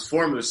 His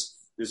form was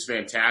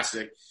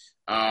fantastic.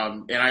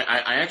 And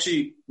I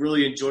actually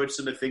really enjoyed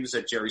some of the things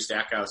that Jerry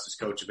Stackhouse, his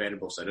coach of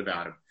Vanderbilt, said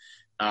about him.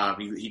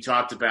 He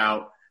talked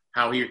about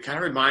how he kind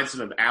of reminds him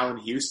of Allen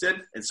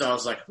Houston. And so I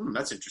was like,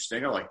 that's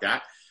interesting. I like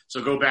that.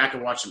 So go back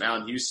and watch some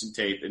Allen Houston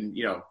tape. And,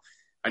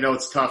 I know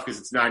it's tough because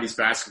it's 90s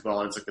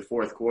basketball and it's like the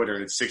fourth quarter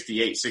and it's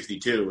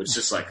 68-62. It's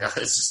just like,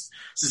 this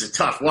is a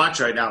tough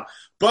watch right now.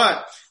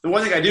 But the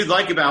one thing I do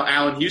like about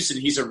Allen Houston,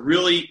 he's a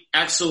really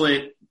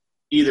excellent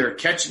either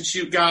catch and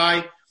shoot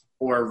guy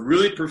or a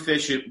really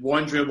proficient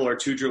 1-dribble or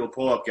 2-dribble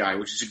pull-up guy,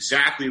 which is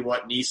exactly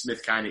what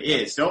Nesmith kind of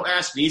is. Don't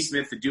ask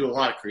Nesmith to do a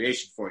lot of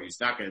creation for you. He's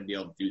not going to be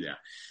able to do that.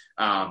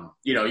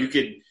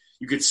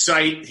 You could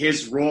cite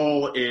his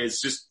role is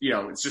just,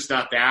 it's just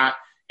not that.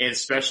 And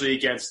especially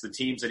against the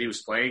teams that he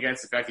was playing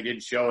against, the fact he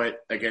didn't show it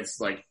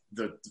against I've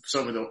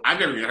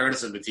never even heard of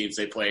some of the teams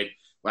they played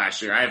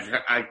last year.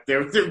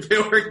 There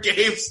were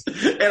games,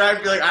 and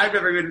I'd be like, I've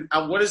never even.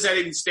 What does that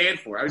even stand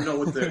for? I don't know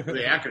what the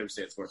acronym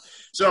stands for.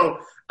 So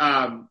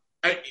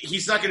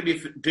he's not going to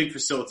be a big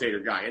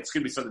facilitator guy. It's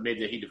going to be something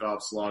maybe that he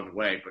develops along the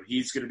way, but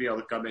he's going to be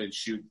able to come in and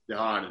shoot the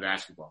hell out of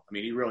basketball. I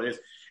mean, he really is.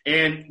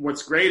 And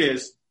what's great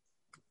is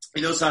he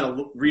knows how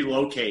to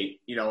relocate,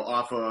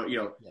 off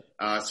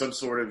some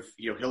sort of,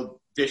 he'll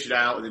dish it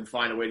out and then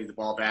find a way to get the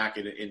ball back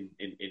and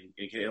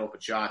get open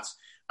shots.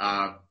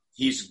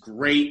 He's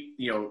great,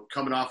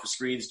 coming off of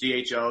screens,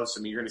 DHOs.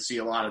 I mean, you're going to see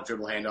a lot of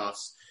dribble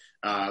handoffs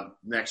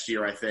next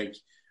year, I think.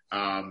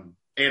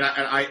 And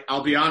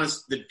I'll be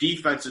honest, the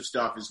defensive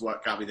stuff is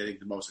what got me, I think,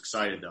 the most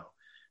excited, though,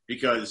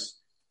 because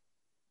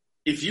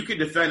if you can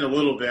defend a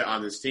little bit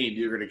on this team,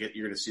 you're going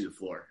to see the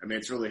floor. I mean,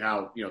 it's really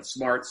how,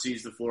 Smart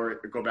sees the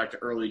floor. Go back to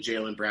early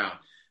Jaylen Brown.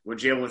 When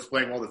Jaylen was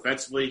playing well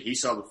defensively, he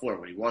saw the floor.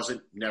 When he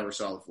wasn't, never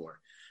saw the floor.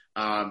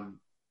 And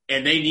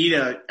they need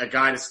a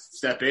guy to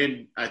step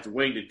in at the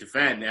wing to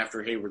defend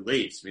after Hayward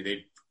leaves. I mean,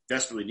 they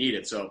desperately need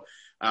it. So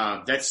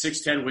that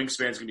 6'10"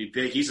 wingspan is going to be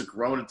big. He's a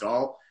grown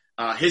adult.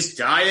 His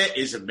diet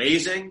is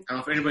amazing. I don't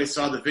know if anybody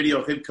saw the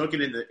video of him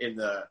cooking in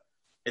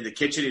the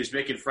kitchen. He was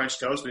making French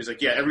toast, but he's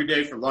like, yeah, every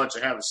day for lunch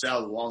I have a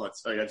salad with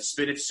walnuts. I got a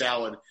spinach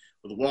salad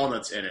with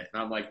walnuts in it.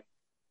 And I'm like,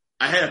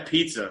 I had a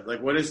pizza.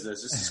 Like, what is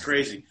this? This is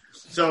crazy.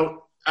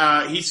 So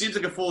he seems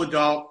like a full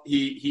adult.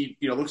 He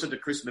looks like the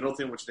Chris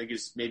Middleton, which I think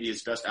is maybe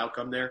his best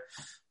outcome there.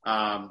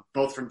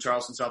 Both from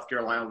Charleston, South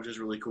Carolina, which is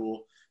really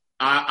cool.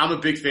 I'm a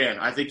big fan.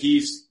 I think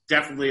he's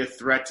definitely a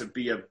threat to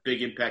be a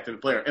big impact of a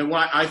player. And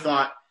what I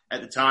thought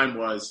at the time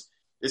was,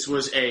 this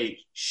was a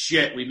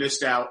shit, we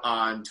missed out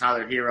on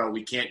Tyler Hero,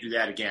 we can't do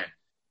that again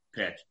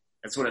pick.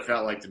 That's what it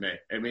felt like to me.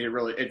 I mean,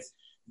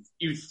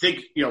 you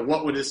think,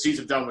 what would this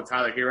season have done with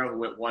Tyler Hero, who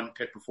went one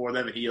pick before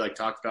them, and he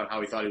talked about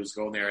how he thought he was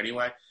going there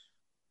anyway.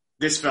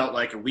 This felt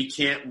like we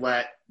can't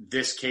let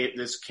this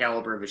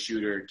caliber of a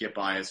shooter get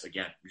by us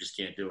again. We just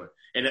can't do it.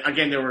 And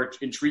again, there were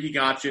intriguing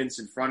options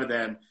in front of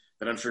them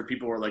that I'm sure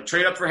people were like,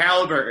 trade up for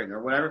Halliburton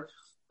or whatever.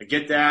 I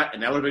get that,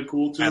 and that would have been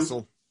cool too.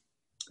 Hassel.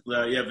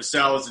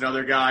 Vassell is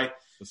another guy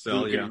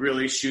who can yeah.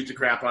 really shoot the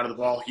crap out of the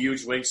ball.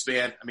 Huge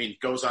wingspan. I mean,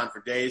 goes on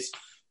for days.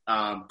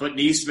 But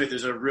Nesmith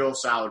is a real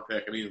solid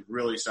pick. I mean,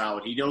 really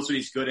solid. He knows what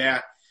he's good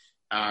at.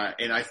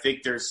 And I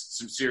think there's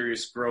some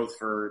serious growth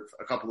for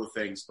a couple of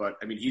things. But,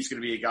 I mean, he's going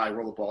to be a guy,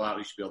 roll the ball out,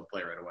 he should be able to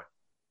play right away.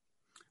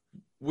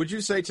 Would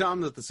you say,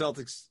 Tom, that the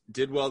Celtics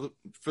did well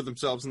for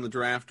themselves in the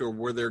draft, or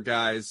were there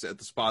guys at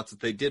the spots that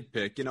they did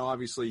pick?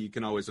 Obviously you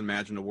can always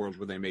imagine a world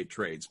where they made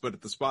trades, but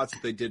at the spots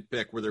that they did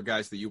pick, were there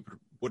guys that you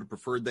would have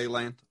preferred they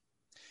land?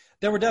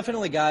 There were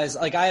definitely guys,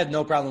 I had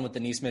no problem with the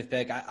Nesmith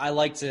pick. I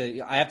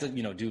have to,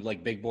 do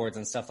big boards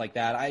and stuff like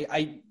that.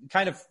 I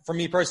kind of, for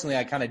me personally,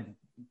 I kind of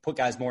put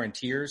guys more in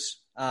tiers.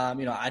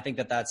 I think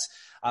that's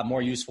a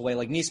more useful way.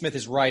 Like Nesmith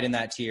is right in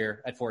that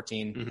tier at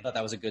 14. Mm-hmm. I thought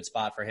that was a good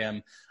spot for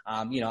him.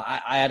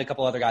 I had a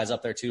couple other guys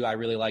up there too. I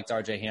really liked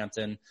RJ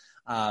Hampton.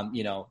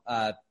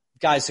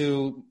 Guys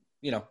who,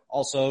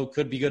 also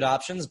could be good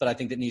options, but I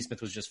think that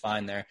Nesmith was just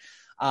fine there.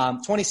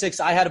 26,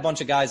 I had a bunch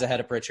of guys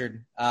ahead of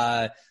Pritchard.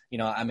 I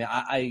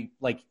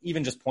like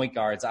even just point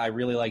guards. I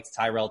really liked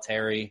Tyrell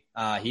Terry.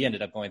 He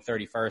ended up going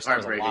 31st. That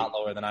was a lot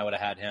lower than I would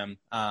have had him.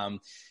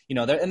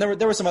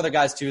 There were some other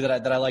guys too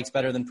that I liked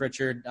better than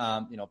Pritchard.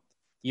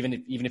 Even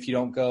if you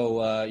don't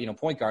go,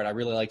 point guard, I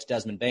really liked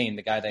Desmond Bane,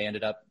 the guy they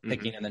ended up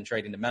picking and then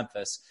trading to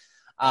Memphis.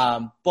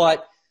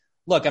 But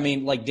look,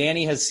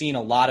 Danny has seen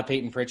a lot of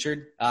Peyton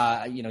Pritchard.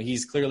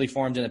 He's clearly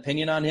formed an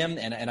opinion on him.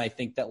 And I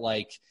think that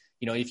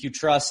if you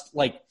trust,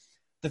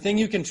 the thing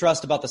you can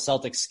trust about the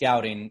Celtics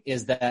scouting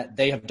is that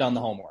they have done the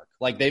homework.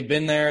 They've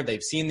been there,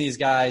 they've seen these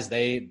guys,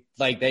 they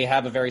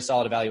have a very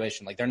solid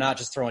evaluation. They're not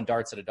just throwing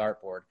darts at a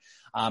dartboard.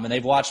 And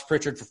they've watched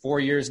Pritchard for 4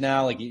 years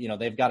now.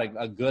 They've got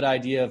a good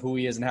idea of who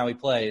he is and how he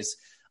plays.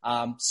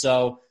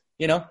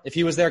 If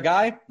he was their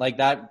guy like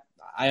that,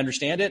 I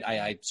understand it.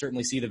 I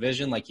certainly see the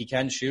vision. He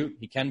can shoot,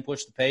 he can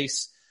push the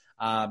pace.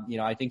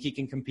 I think he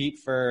can compete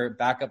for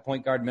backup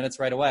point guard minutes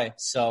right away.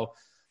 So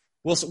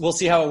we'll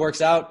see how it works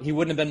out. He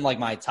wouldn't have been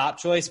my top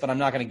choice, but I'm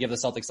not going to give the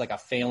Celtics a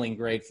failing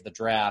grade for the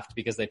draft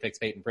because they picked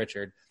Peyton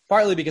Pritchard,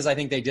 partly because I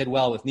think they did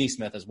well with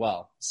Nesmith as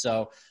well.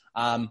 So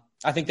I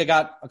think they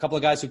got a couple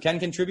of guys who can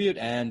contribute,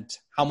 and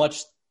how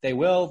much they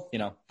will,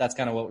 that's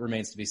kind of what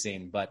remains to be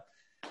seen. But,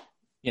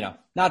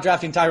 not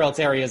drafting Tyrell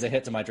Terry is a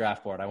hit to my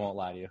draft board. I won't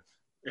lie to you.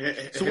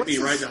 It hit me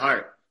right in the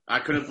heart. I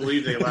couldn't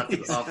believe they left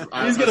it off.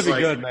 He's going to be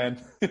good, man.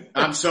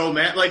 I'm so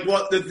mad.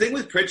 The thing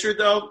with Pritchard,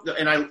 though,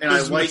 and I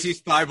like –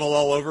 he's Thibault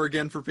all over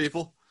again for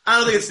people? I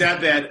don't think it's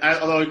that bad.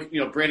 Although,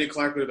 Brandon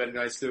Clark would have been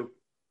nice too.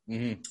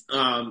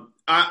 Mm-hmm.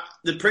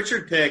 The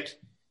Pritchard pick,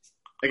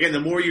 again, the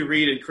more you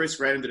read, and Chris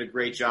Redden did a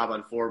great job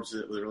on Forbes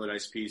with a really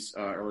nice piece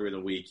earlier in the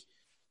week.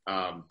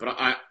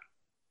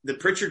 The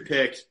Pritchard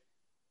pick,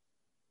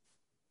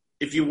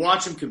 if you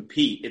watch him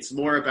compete, it's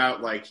more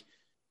about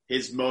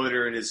his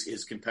motor and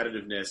his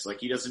competitiveness.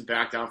 He doesn't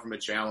back down from a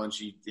challenge.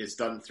 He has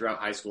done throughout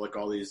high school,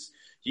 all these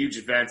huge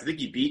events. I think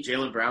he beat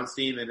Jaylen Brown's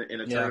team in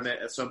a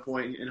tournament at some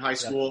point in high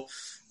school.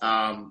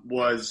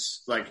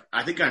 Was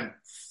I think on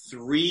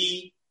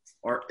three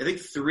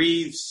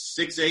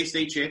 6A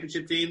state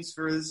championship teams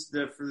for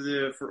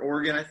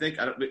Oregon. I think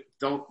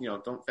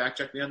don't fact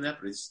check me on that,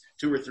 but he's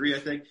 2 or 3, I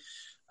think.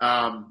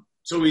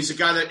 So he's a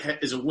guy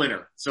that is a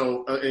winner.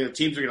 So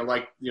teams are going to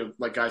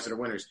like guys that are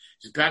winners.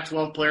 He's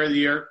Pac-12 Player of the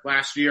Year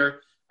last year.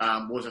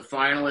 Was a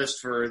finalist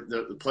for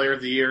the Player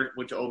of the Year.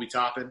 Went to Obi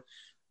Toppin,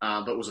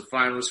 but was a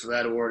finalist for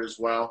that award as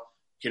well.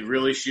 Can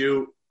really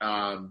shoot.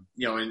 And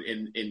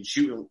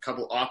shoot in a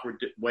couple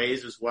awkward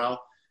ways as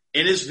well.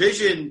 And his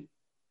vision,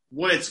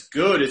 when it's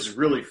good, is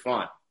really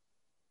fun.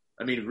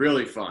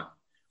 Really fun.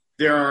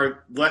 there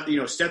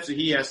are steps that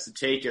he has to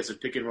take as a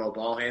pick and roll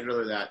ball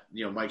handler that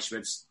Mike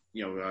Schmidt's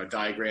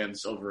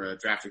diagrams over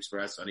Draft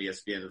Express on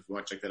ESPN. If you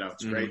want to check that out,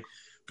 it's great.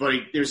 But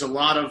there's a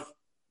lot of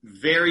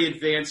very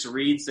advanced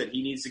reads that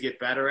he needs to get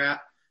better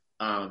at.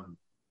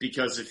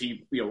 Because if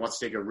he wants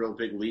to take a real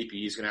big leap,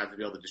 he's going to have to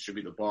be able to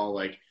distribute the ball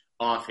like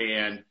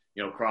offhand,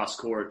 cross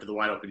court to the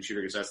wide open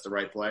shooter because that's the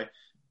right play.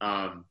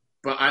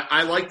 But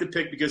I like the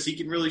pick because he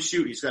can really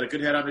shoot. He's got a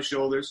good head on his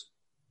shoulders.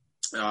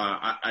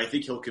 I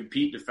think he'll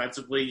compete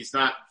defensively. He's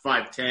not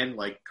 5'10"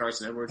 like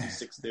Carson Edwards.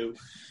 He's 6'2",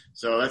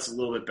 so that's a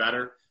little bit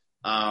better.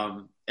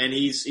 And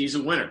he's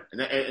a winner.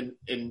 And I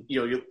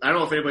don't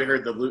know if anybody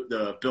heard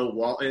the Bill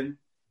Walton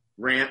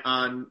rant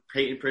on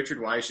Peyton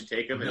Pritchard, why I should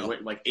take him, and it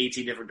went in like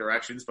 18 different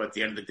directions, but at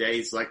the end of the day,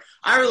 he's like,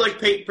 I really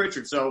like Peyton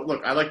Pritchard, so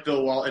look, I like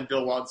Bill Walton.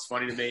 Bill Walton's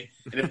funny to me,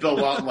 and if Bill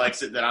Walton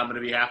likes it, then I'm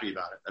going to be happy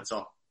about it. That's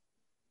all.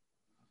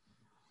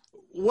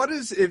 What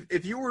is,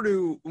 if you were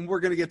to,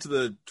 we're going to get to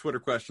the Twitter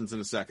questions in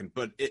a second,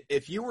 but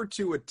if you were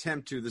to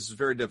attempt to, this is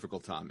very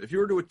difficult, Tom, if you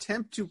were to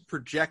attempt to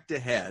project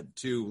ahead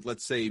to,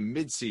 let's say,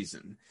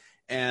 midseason,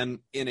 and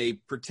in a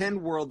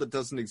pretend world that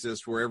doesn't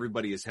exist where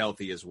everybody is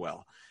healthy as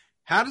well,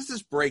 how does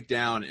this break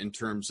down in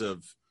terms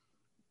of,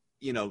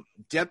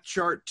 depth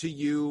chart to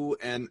you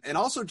and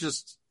also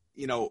just,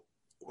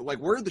 like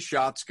where are the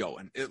shots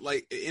going?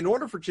 In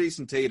order for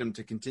Jason Tatum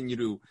to continue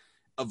to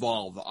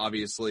evolve,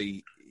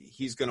 obviously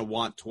he's going to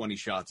want 20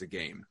 shots a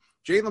game.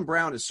 Jaylen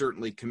Brown has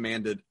certainly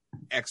commanded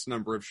X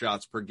number of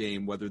shots per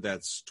game, whether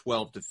that's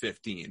 12 to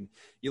 15.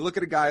 You look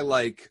at a guy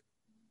like,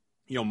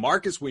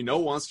 Marcus, we know,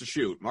 wants to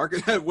shoot.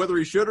 Marcus, whether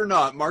he should or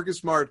not, Marcus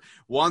Smart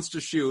wants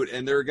to shoot,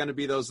 and there are going to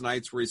be those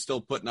nights where he's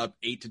still putting up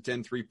 8 to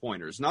 10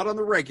 3-pointers. Not on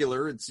the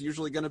regular. It's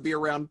usually going to be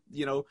around,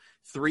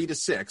 3 to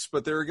 6,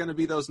 but there are going to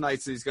be those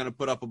nights that he's going to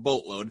put up a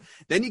boatload.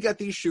 Then you got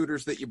these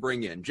shooters that you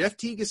bring in. Jeff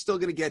Teague is still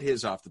going to get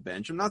his off the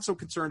bench. I'm not so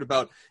concerned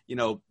about,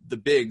 the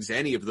bigs,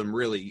 any of them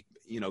really,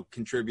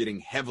 contributing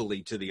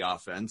heavily to the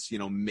offense.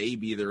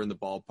 Maybe they're in the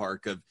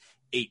ballpark of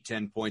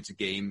 8-10 points a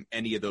game,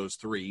 any of those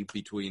three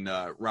between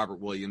Robert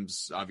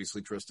Williams,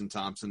 obviously Tristan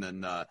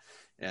Thompson,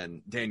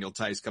 and Daniel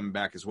Tice coming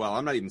back as well.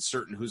 I'm not even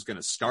certain who's going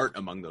to start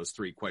among those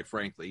three, quite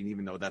frankly,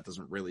 even though that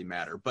doesn't really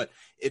matter. But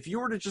if you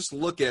were to just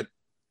look at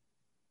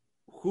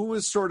who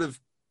is sort of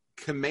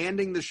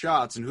commanding the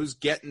shots and who's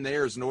getting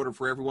theirs in order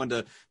for everyone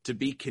to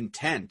be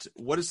content,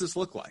 what does this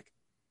look like?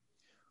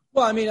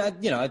 Well, I mean,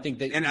 I think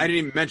that, and I didn't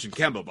even mention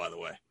Kemba, by the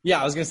way.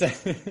 Yeah, I was going to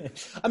say.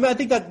 I mean, I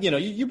think that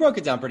you broke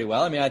it down pretty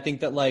well. I mean, I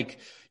think that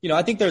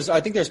I think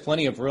there's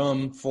plenty of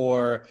room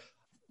for,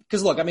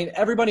 because look, I mean,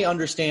 everybody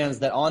understands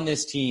that on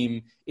this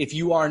team, if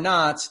you are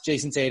not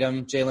Jason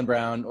Tatum, Jaylen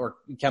Brown, or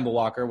Kemba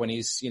Walker when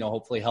he's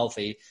hopefully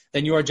healthy,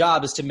 then your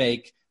job is to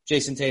make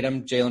Jason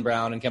Tatum, Jaylen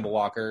Brown, and Kemba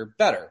Walker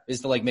better.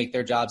 Is to make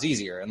their jobs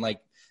easier. And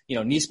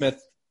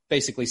Nesmith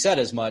basically said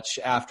as much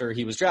after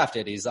he was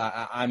drafted. He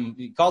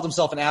called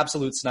himself an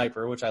absolute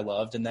sniper, which I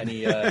loved. And then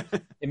he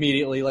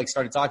immediately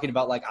started talking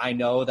about I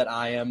know that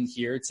I am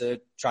here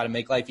to try to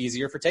make life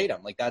easier for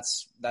Tatum.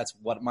 That's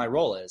what my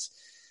role is.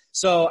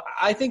 So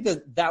I think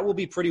that will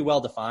be pretty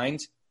well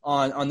defined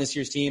on this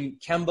year's team.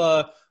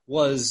 Kemba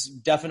was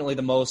definitely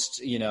the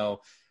most,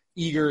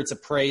 eager to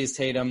praise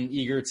Tatum,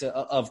 eager to,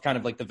 of kind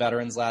of the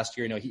veterans last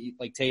year, he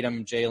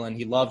Tatum, Jaylen,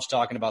 he loved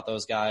talking about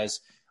those guys.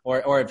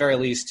 Or at very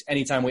least,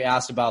 anytime we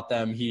asked about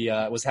them, he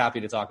was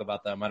happy to talk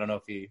about them. I don't know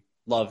if he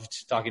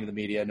loved talking to the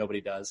media.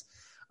 Nobody does.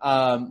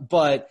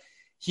 But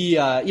he,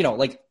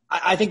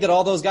 I think that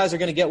all those guys are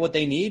going to get what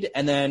they need,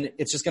 and then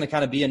it's just going to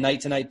kind of be a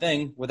night-to-night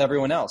thing with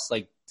everyone else.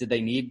 Did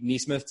they need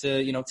Nesmith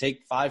to,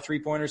 take 5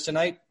 3-pointers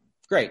tonight?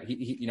 Great.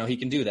 He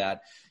can do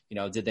that.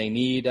 Did they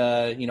need,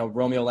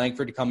 Romeo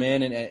Langford to come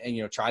in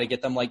and try to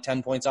get them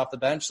 10 points off the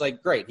bench?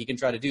 Great. He can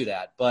try to do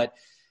that. But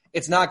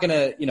it's not going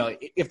to,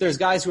 if there's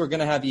guys who are going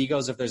to have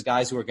egos, if there's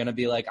guys who are going to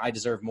be I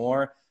deserve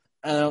more,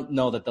 I don't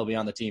know that they'll be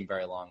on the team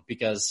very long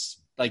because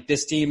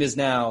this team is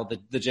now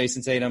the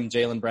Jason Tatum,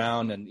 Jaylen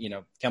Brown, and,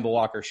 Kemba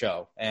Walker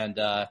show. And,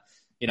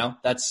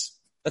 that's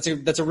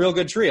a real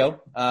good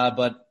trio.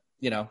 But,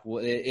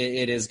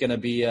 it is going to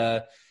be,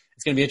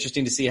 it's going to be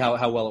interesting to see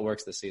how well it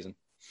works this season.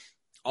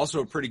 Also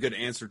a pretty good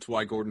answer to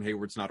why Gordon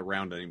Hayward's not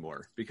around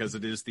anymore, because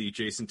it is the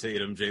Jason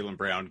Tatum, Jaylen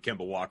Brown,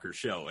 Kemba Walker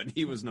show, and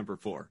he was number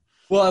 4.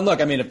 Well, and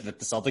look, I mean, if the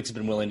Celtics have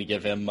been willing to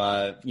give him,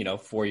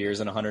 4 years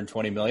and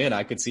 $120 million,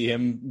 I could see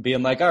him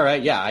being all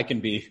right, yeah, I can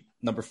be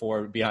number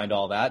 4 behind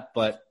all that.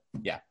 But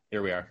yeah,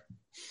 here we are.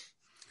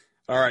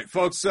 All right,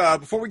 folks,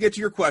 before we get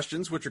to your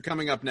questions, which are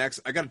coming up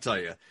next, I got to tell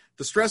you,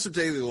 the stress of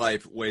daily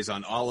life weighs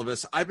on all of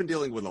us. I've been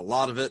dealing with a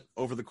lot of it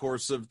over the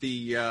course of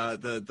the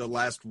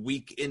last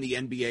week in the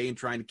NBA and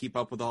trying to keep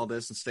up with all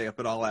this and stay up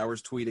at all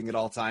hours, tweeting at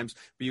all times.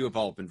 But you have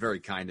all been very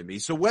kind to me.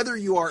 So whether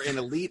you are an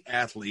elite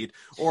athlete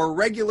or a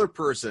regular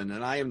person,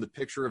 and I am the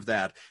picture of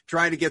that,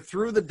 trying to get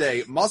through the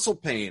day, muscle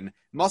pain,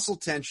 muscle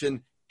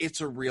tension, it's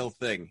a real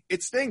thing.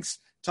 It stinks.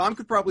 Tom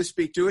could probably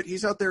speak to it.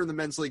 He's out there in the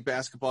men's league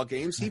basketball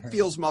games. He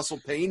feels muscle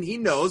pain. He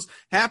knows.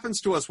 Happens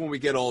to us when we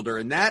get older.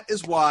 And that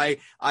is why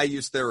I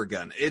use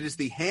Theragun. It is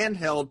the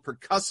handheld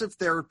percussive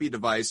therapy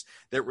device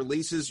that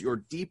releases your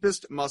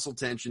deepest muscle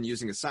tension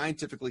using a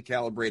scientifically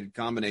calibrated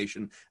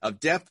combination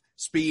of depth,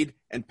 speed,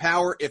 and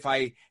power. If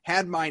I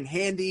had mine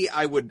handy,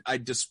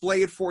 I'd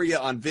display it for you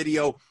on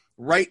video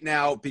right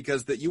now,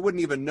 because that you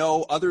wouldn't even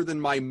know, other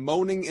than my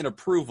moaning in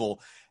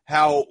approval,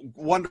 how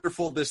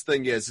wonderful this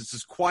thing is. It's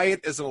as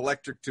quiet as an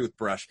electric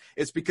toothbrush.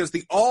 It's because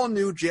the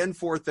all-new Gen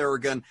 4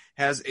 Theragun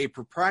has a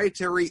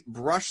proprietary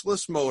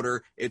brushless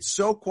motor. It's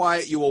so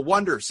quiet you will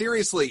wonder,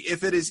 seriously,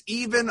 if it is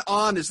even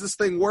on. Is this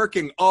thing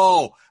working?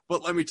 Oh,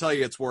 but let me tell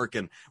you, it's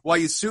working. While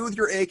you soothe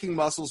your aching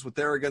muscles with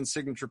Theragun's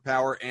signature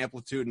power,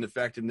 amplitude, and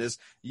effectiveness,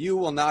 you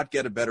will not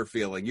get a better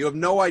feeling. You have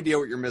no idea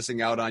what you're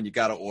missing out on. You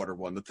got to order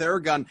one. The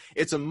Theragun,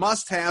 it's a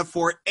must-have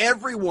for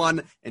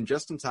everyone, and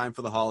just in time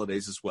for the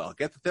holidays as well.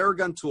 Get the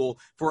Theragun tool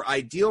for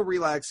ideal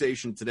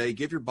relaxation today.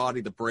 Give your body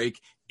the break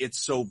it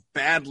so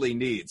badly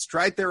needs.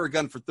 Try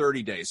Theragun for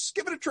 30 days. Just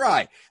give it a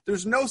try.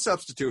 There's no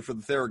substitute for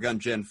the Theragun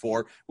Gen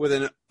 4 with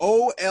an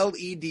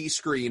OLED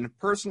screen,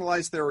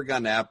 personalized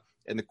Theragun app,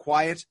 and the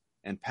quiet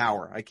and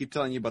power. I keep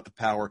telling you about the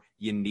power.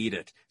 You need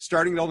it.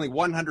 Starting at only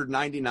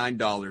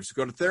 $199.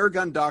 Go to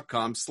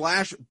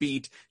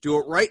Theragun.com/beat. Do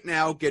it right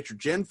now. Get your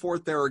Gen 4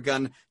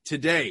 Theragun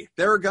today.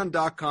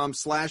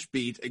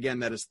 Theragun.com/beat. Again,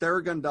 that is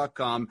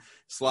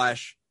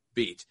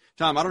Theragun.com/beat.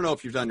 Tom, I don't know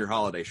if you've done your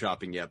holiday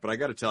shopping yet, but I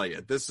got to tell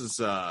you, this is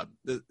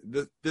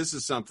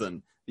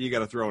something you got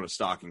to throw in a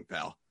stocking,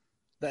 pal.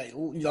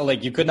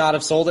 Like, you could not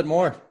have sold it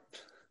more.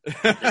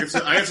 I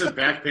got some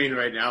back pain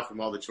right now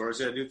from all the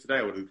chores I do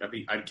today.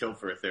 I'd kill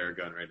for a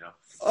Theragun right now.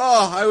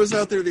 Oh, I was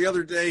out there the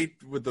other day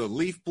with the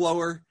leaf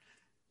blower,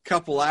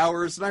 couple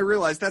hours, and I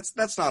realized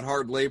that's not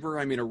hard labor.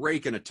 I mean, a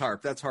rake and a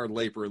tarp, that's hard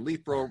labor. A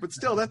leaf blower, but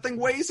still, that thing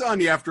weighs on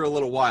you after a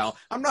little while.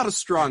 I'm not a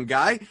strong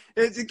guy.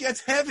 It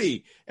gets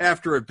heavy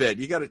after a bit.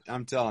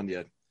 I'm telling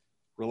you,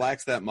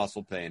 relax that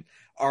muscle pain.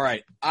 All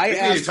right. I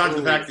need to talk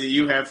the fact that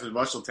you have some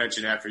muscle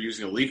tension after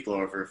using a leaf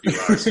blower for a few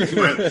hours.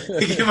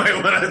 you might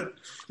want to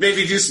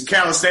maybe do some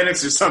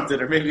calisthenics or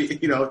something, or maybe,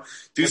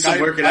 do some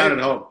working out at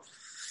home.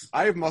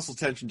 I have muscle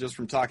tension just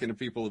from talking to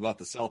people about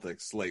the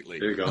Celtics lately.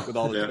 There you go. With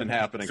all that's been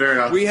happening. Fair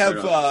enough. We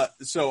have,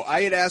 so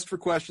I had asked for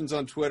questions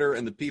on Twitter,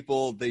 and the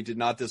people, they did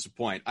not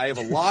disappoint. I have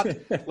a lot.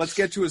 Let's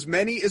get to as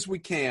many as we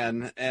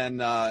can.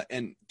 And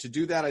to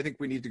do that, I think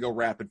we need to go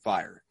rapid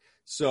fire.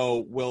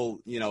 So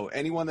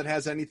anyone that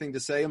has anything to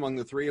say among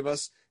the three of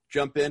us,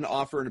 jump in,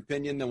 offer an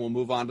opinion, then we'll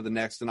move on to the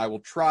next. And I will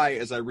try,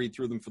 as I read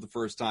through them for the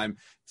first time,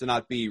 to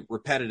not be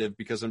repetitive,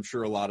 because I'm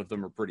sure a lot of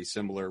them are pretty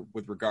similar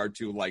with regard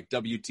to, like,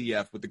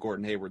 WTF with the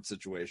Gordon Hayward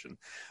situation.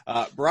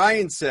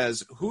 Brian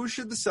says, who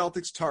should the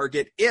Celtics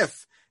target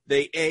if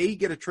they, A,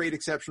 get a trade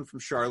exception from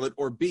Charlotte,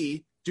 or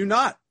B, do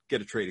not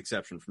get a trade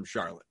exception from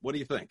Charlotte? What do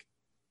you think?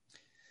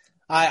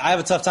 I have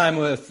a tough time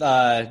with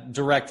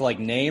direct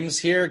names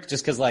here,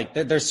 just because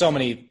there's so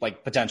many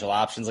potential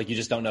options. You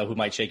just don't know who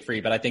might shake free.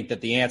 But I think that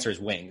the answer is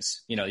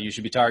wings. You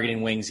should be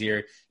targeting wings here.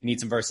 You need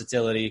some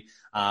versatility,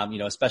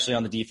 especially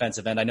on the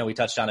defensive end. I know we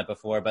touched on it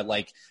before, but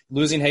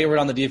losing Hayward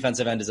on the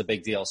defensive end is a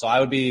big deal. So I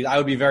would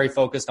be very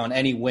focused on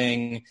any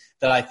wing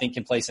that I think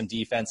can play some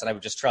defense, and I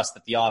would just trust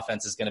that the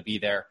offense is going to be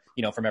there,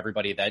 from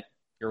everybody that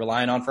you're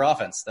relying on for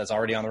offense that's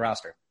already on the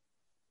roster.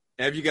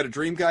 Have you got a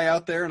dream guy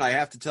out there? And I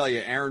have to tell you,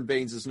 Aaron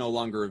Baines is no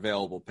longer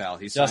available, pal.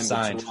 He's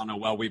signed with Toronto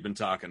while we've been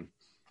talking.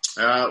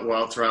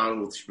 Well,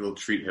 Toronto will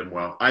treat him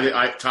well.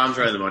 Tom's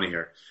right on the money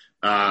here.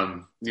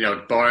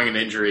 Barring an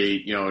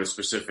injury, a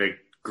specific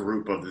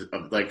group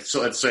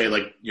so let's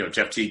say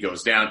Jeff T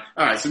goes down.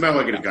 All right, so we might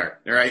want to get a guard.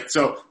 All right.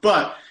 So,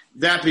 but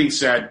that being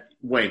said,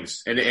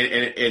 wings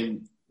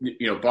and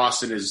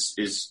Boston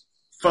is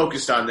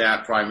focused on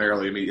that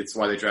primarily. I mean, it's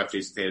why they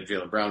drafted Jason Tatum,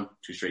 Jaylen Brown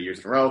 2 straight years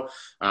in a row.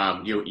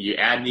 You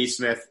add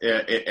Nesmith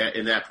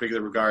in that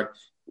particular regard,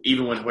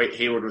 even when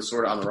Hayward was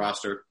sort of on the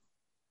roster.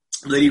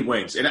 They need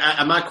wings, and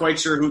I'm not quite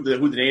sure who the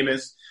name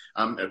is.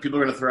 People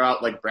are going to throw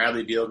out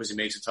Bradley Beal because he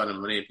makes a ton of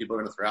money. People are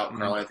going to throw out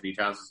Karl Anthony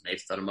Towns because he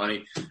makes a ton of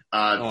money.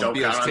 Don't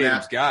Beal's count on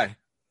Tatum's that guy.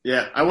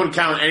 Yeah, I wouldn't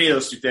count on any of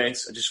those two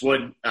things. I just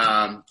wouldn't,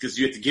 because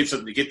you have to give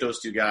something to get those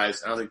two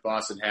guys. I don't think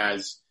Boston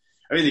has.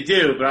 I mean, they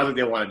do, but I don't think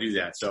they want to do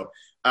that. So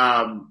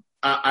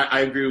I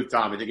agree with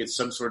Tom. I think it's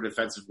some sort of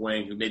defensive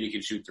wing who maybe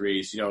can shoot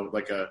threes. A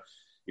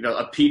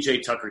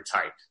PJ Tucker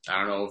type. I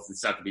don't know if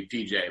it's not going to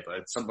be PJ, but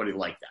it's somebody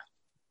like that.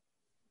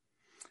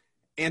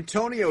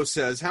 Antonio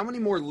says, how many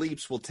more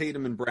leaps will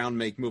Tatum and Brown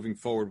make moving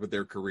forward with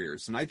their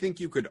careers? And I think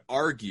you could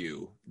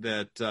argue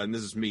that, and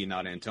this is me,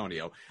 not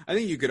Antonio, I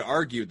think you could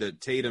argue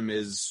that Tatum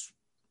is,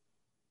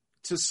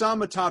 to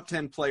some, a top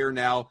 10 player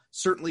now,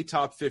 certainly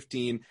top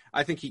 15.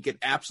 I think he could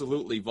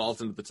absolutely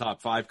vault into the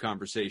top 5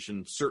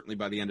 conversation, certainly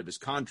by the end of his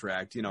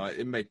contract.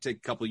 It might take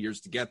a couple of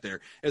years to get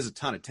there. There's a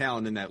ton of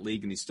talent in that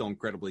league, and he's still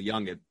incredibly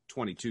young at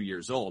 22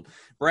 years old.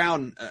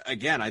 Brown,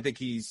 again, I think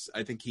he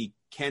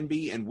can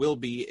be and will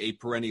be a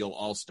perennial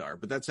all-star.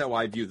 But that's how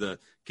I view the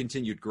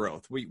continued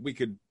growth. We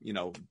could,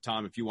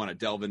 Tom, if you want to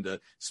delve into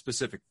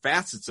specific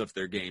facets of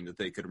their game that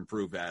they could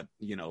improve at,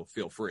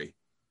 feel free.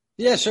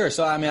 Yeah, sure.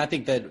 So, I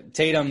think that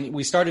Tatum,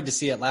 we started to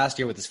see it last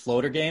year with his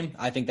floater game.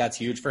 I think that's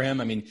huge for him.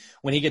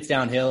 When he gets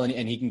downhill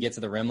and he can get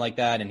to the rim like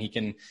that and he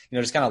can,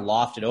 just kind of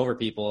loft it over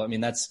people.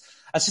 That's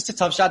just a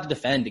tough shot to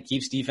defend. It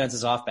keeps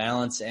defenses off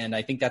balance. And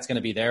I think that's going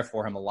to be there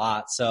for him a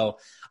lot. So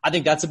I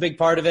think that's a big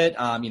part of it.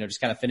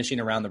 Just kind of finishing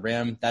around the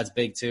rim. That's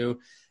big too.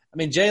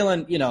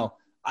 Jalen,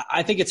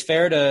 I think it's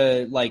fair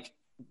to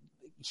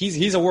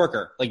he's a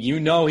worker. He's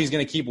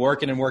going to keep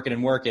working and working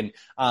and working.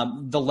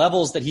 The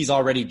levels that he's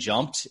already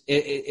jumped,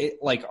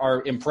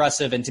 are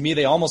impressive. And to me,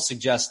 they almost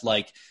suggest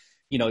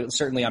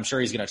certainly I'm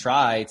sure he's going to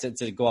try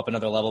to go up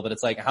another level, but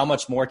it's how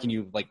much more can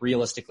you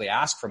realistically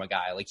ask from a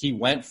guy? He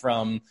went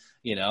from,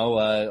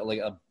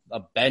 a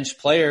bench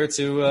player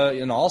to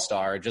an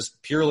all-star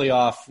just purely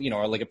off,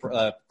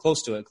 or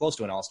close to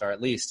an all-star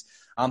at least,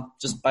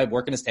 just by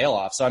working his tail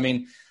off. So,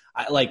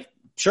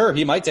 sure,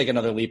 he might take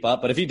another leap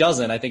up, but if he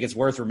doesn't, I think it's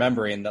worth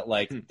remembering that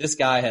this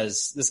guy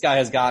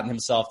has gotten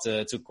himself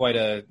to quite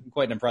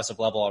an impressive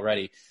level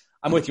already.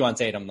 I'm with you on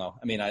Tatum though.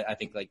 I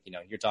think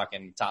you're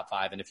talking top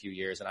 5 in a few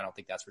years, and I don't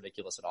think that's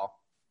ridiculous at all.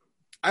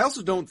 I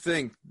also don't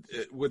think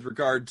with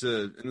regard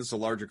to, and this is a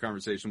larger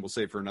conversation we'll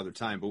save for another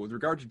time, but with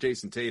regard to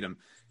Jason Tatum,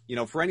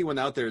 for anyone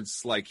out there,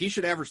 it's he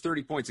should average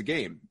 30 points a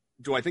game.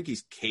 Do I think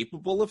he's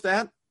capable of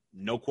that?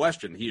 No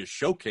question. He has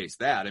showcased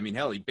that.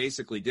 Hell, he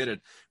basically did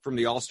it from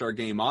the All-Star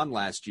game on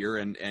last year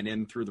and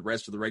in through the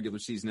rest of the regular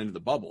season into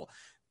the bubble.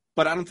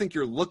 But I don't think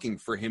you're looking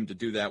for him to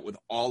do that with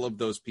all of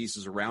those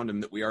pieces around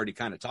him that we already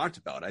kind of talked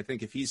about. I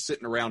think if he's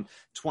sitting around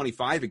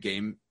 25 a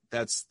game,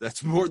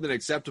 that's more than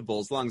acceptable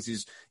as long as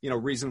he's,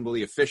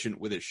 reasonably efficient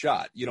with his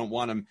shot. You don't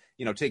want him,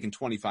 taking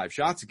 25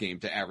 shots a game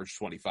to average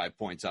 25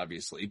 points,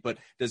 obviously. But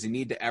does he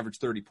need to average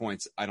 30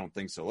 points? I don't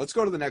think so. Let's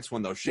go to the next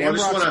one, though.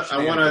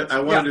 I want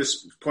to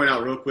just point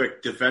out real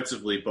quick,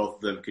 defensively, both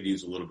of them could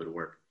use a little bit of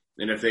work.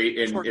 And if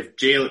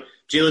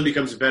Jalen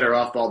becomes a better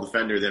off-ball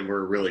defender, then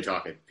we're really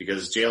talking,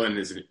 because Jalen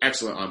is an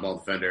excellent on-ball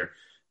defender,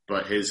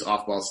 but his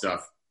off-ball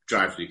stuff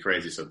drives me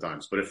crazy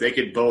sometimes. But if they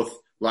could both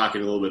lock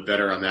in a little bit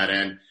better on that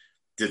end,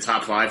 the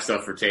top 5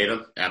 stuff for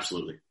Tatum,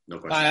 absolutely, no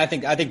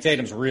question. I think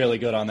Tatum's really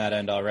good on that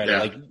end already.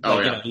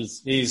 Yeah.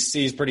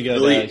 He's pretty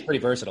good. He's pretty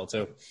versatile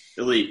too.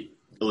 Elite.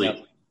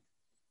 Yep.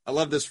 I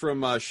love this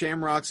from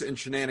Shamrocks and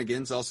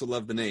Shenanigans. Also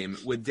love the name.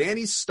 With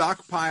Danny's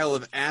stockpile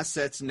of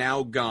assets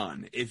now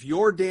gone, if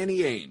you're Danny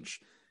Ainge,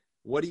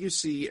 what do you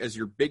see as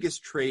your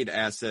biggest trade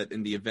asset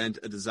in the event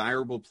a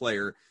desirable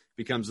player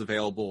becomes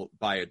available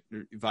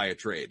via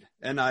trade?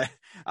 And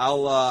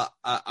I'll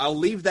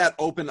leave that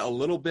open a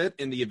little bit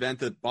in the event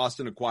that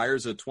Boston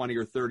acquires a $20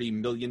 or $30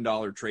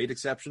 million trade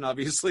exception,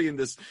 obviously, in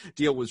this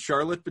deal with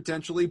Charlotte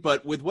potentially.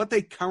 But with what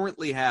they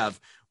currently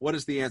have, what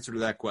is the answer to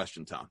that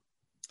question, Tom?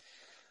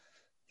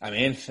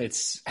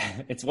 It's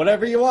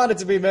whatever you want it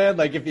to be, man.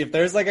 If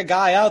there's a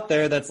guy out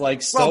there that's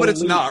so but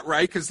it's not,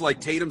 right? Because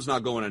Tatum's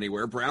not going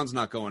anywhere, Brown's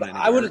not going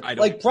anywhere. I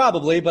would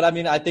probably, but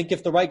I think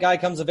if the right guy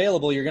comes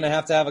available, you're going to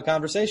have a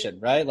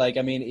conversation, right?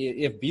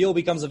 If Beal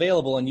becomes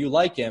available and you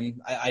like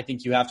him, I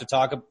think you have to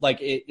talk.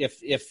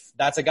 If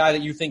that's a guy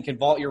that you think can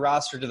vault your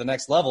roster to the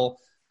next level,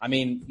 I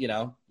think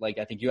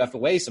you have to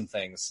weigh some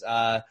things.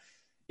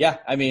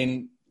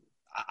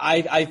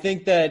 I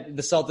think that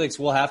the Celtics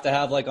will have to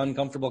have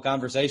uncomfortable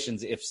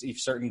conversations if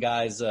certain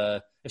guys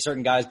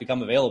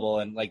become available,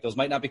 and those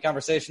might not be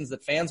conversations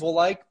that fans will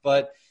like,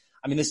 but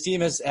this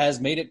team has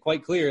made it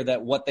quite clear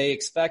that what they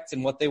expect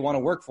and what they want to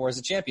work for is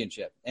a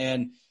championship.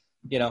 And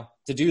to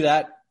do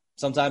that,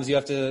 sometimes you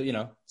have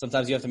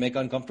to make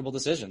uncomfortable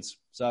decisions.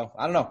 So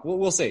I don't know.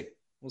 We'll see.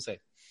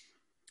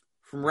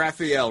 From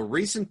Raphael,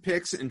 recent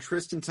picks in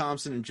Tristan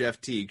Thompson and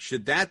Jeff Teague,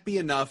 should that be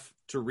enough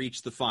to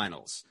reach the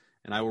finals?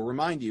 And I will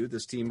remind you,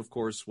 this team, of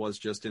course, was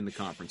just in the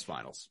conference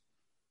finals.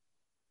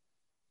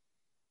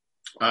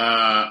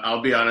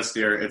 I'll be honest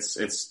here.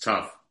 It's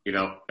tough,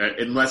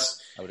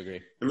 unless I would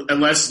agree.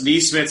 Unless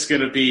Neesmith's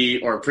going to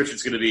be, or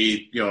Pritchard's going to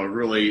be, a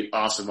really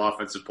awesome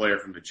offensive player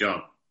from the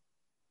jump.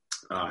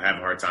 I have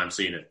a hard time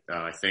seeing it.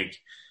 I think,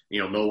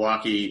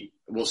 Milwaukee,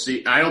 we'll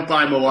see. I don't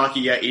buy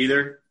Milwaukee yet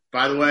either,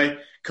 by the way.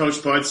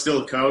 Coach Bud's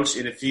still a coach,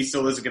 and if he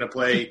still isn't going to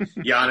play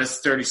Giannis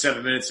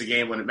 37 minutes a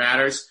game when it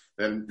matters,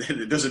 then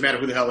it doesn't matter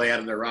who the hell they had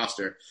on their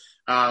roster.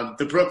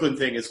 The Brooklyn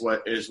thing is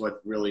what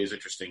really is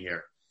interesting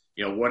here.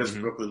 What does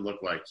Brooklyn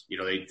look like?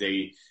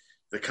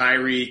 The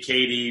Kyrie,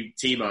 KD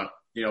team up.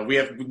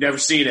 We've never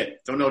seen it.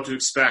 Don't know what to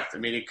expect.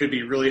 It could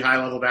be really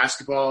high level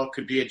basketball. It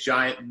could be a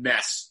giant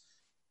mess.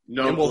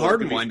 And will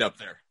Harden wind up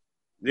there?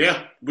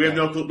 Yeah, we have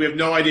no clue. We have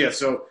no idea.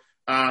 So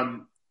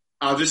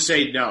I'll just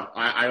say no.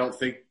 I don't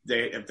think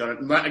they have done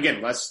it. Again,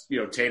 unless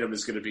Tatum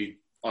is going to be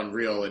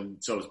unreal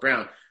and so is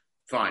Brown.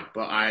 Fine,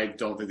 but I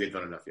don't think they've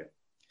done enough yet.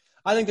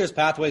 I think there's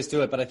pathways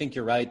to it, but I think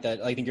you're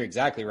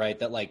exactly right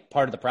that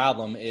part of the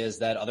problem is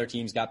that other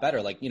teams got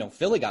better.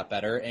 Philly got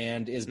better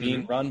and is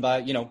being run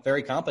by,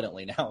 very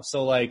competently now.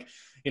 So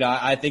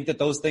I think that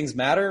those things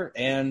matter,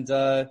 and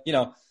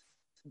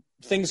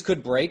things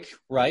could break,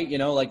 right?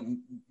 Like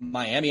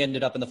Miami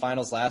ended up in the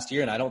finals last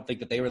year, and I don't think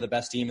that they were the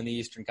best team in the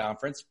Eastern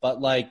Conference, but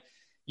like,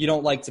 you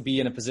don't like to be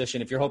in a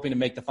position, if you're hoping to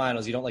make the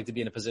finals, you don't like to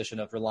be in a position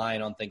of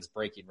relying on things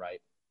breaking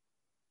right.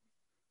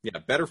 Yeah,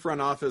 better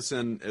front office,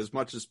 and as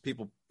much as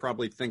people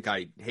probably think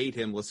I hate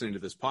him listening to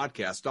this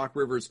podcast, Doc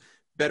Rivers,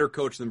 better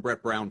coach than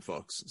Brett Brown,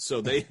 folks. So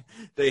they've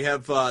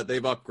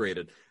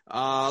upgraded.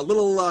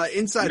 Little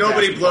inside.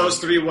 Nobody blows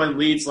 3-1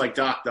 leads like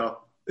Doc, though.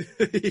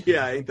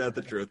 Yeah, ain't that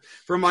the truth?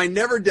 From I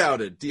never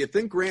doubted, do you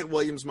think Grant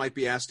Williams might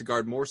be asked to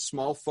guard more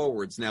small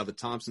forwards now that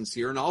Thompson's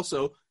here? And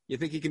also, you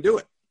think he can do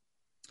it?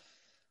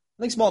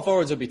 I think small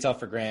forwards would be tough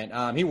for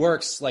Grant. He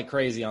works like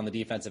crazy on the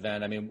defensive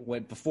end. I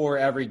mean, before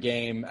every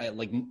game,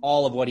 like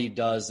all of what he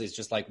does is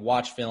just like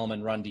watch film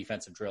and run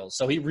defensive drills.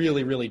 So he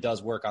really, really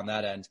does work on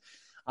that end.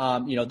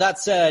 That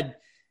said,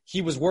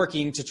 he was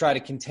working to try to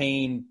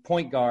contain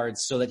point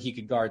guards so that he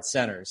could guard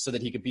centers, so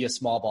that he could be a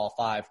small ball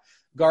five.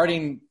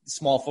 Guarding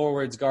small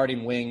forwards,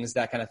 guarding wings,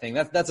 that kind of thing.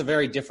 That's a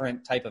very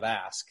different type of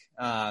ask.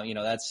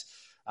 That's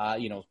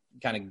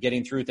kind of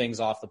getting through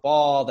things off the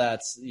ball.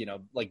 That's,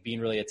 like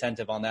being really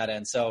attentive on that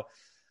end. So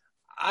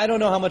I don't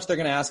know how much they're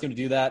going to ask him to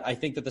do that. I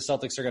think that the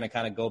Celtics are going to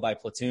kind of go by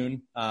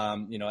platoon,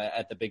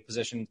 at the big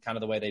position, kind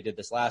of the way they did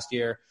this last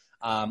year.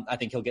 I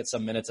think he'll get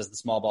some minutes as the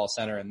small ball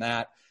center in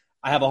that.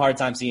 I have a hard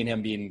time seeing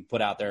him being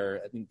put out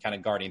there kind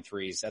of guarding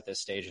threes at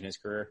this stage in his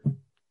career.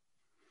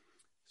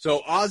 So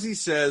Ozzy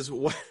says,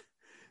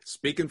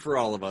 speaking for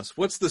all of us,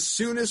 what's the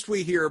soonest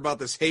we hear about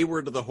this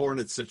Hayward to the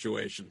Hornets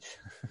situation?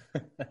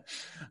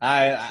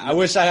 I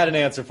wish I had an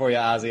answer for you,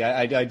 Ozzy.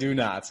 I do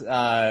not.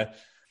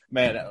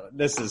 Man,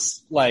 this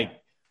is like...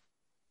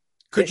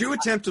 Could you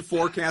attempt to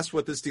forecast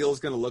what this deal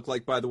is going to look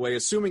like, by the way,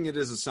 assuming it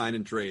is a sign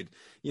and trade?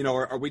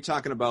 Are we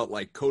talking about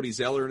like Cody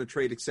Zeller in a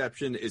trade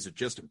exception? Is it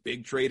just a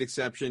big trade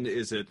exception?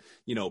 Is it,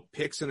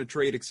 picks in a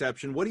trade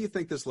exception? What do you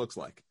think this looks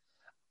like?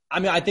 I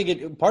mean, I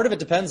think part of it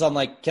depends on,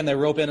 like, can they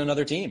rope in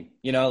another team?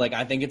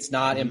 I think it's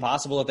not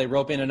impossible that they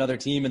rope in another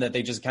team and that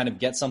they just kind of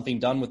get something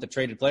done with the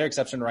traded player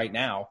exception right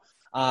now.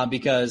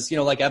 Because,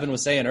 like Evan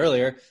was saying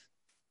earlier,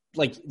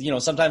 like,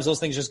 sometimes those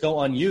things just go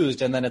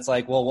unused and then it's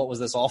like, well, what was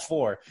this all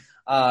for?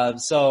 I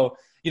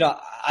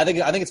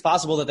think it's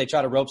possible that they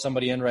try to rope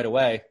somebody in right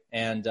away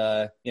and,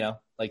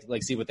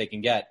 see what they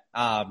can get.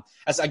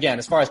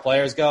 As far as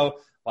players go,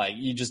 like,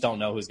 you just don't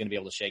know who's going to be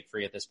able to shake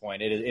free at this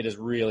point. It is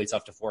really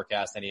tough to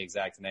forecast any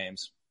exact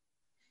names.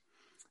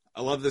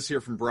 I love this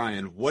here from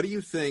Brian. What do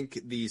you think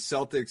the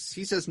Celtics,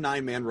 he says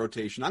 9-man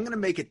rotation. I'm going to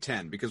make it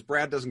 10 because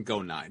Brad doesn't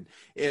go 9.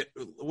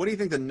 What do you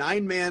think the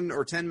 9-man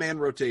or 10-man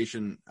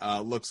rotation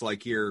looks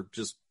like here,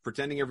 just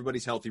pretending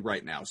everybody's healthy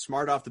right now?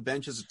 Smart off the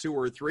bench as a 2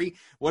 or a 3.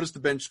 What is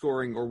the bench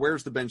scoring, or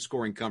where's the bench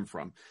scoring come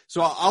from?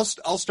 So I'll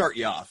start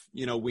you off.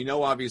 We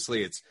know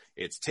obviously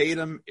it's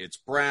Tatum, it's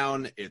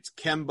Brown, it's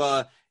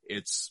Kemba,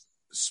 it's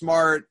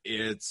Smart,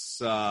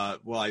 it's I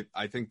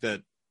think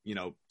that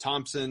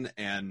Thompson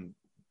and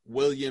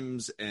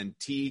Williams and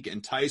Teague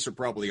and Tice are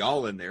probably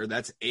all in there.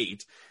 That's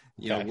 8.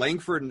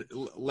 Langford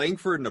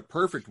in a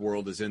perfect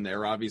world is in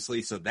there,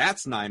 obviously. So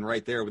that's 9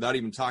 right there without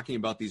even talking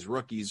about these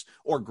rookies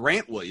or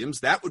Grant Williams.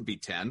 That would be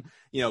 10.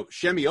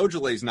 Shemi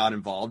Ojeley's not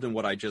involved in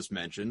what I just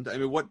mentioned. I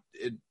mean,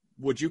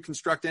 would you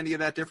construct any of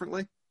that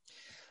differently?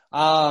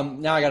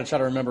 Now I got to try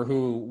to remember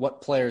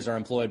what players are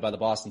employed by the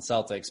Boston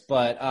Celtics,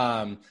 but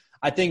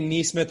I think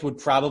Nesmith would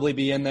probably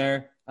be in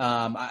there.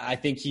 I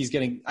think he's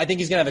gonna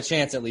have a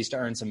chance at least to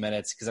earn some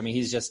minutes because I mean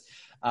he's just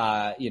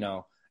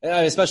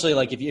especially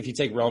like if you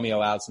take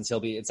Romeo out, since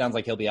it sounds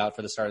like he'll be out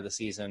for the start of the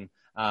season,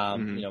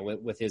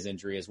 with his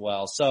injury as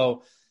well.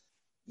 So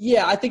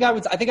yeah, I think I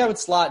would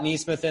slot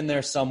Nesmith in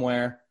there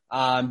somewhere.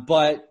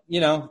 But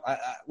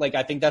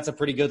I think that's a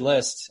pretty good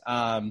list.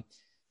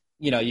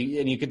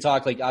 You could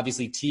talk like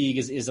obviously Teague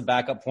is a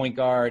backup point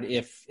guard.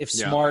 If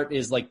Smart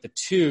is like the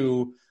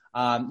 2,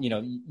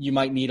 you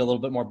might need a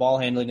little bit more ball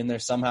handling in there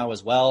somehow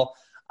as well.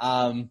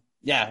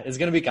 It's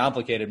going to be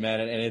complicated, man.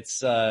 And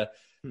it's going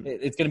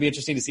to be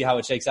interesting to see how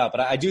it shakes out.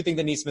 But I do think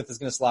that Nesmith is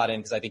going to slot in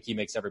because I think he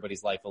makes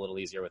everybody's life a little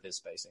easier with his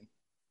spacing.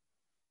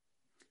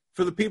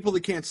 For the people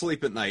that can't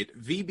sleep at night,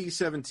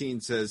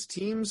 VB17 says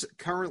teams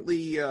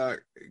currently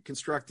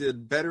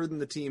constructed better than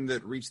the team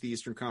that reached the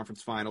Eastern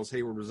Conference Finals.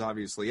 Hayward was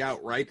obviously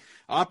out, right?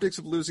 Optics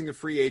of losing a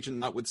free agent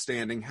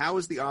notwithstanding, how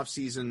is the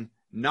offseason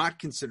not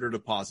considered a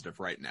positive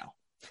right now?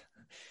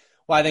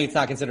 Well, I think it's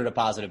not considered a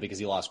positive because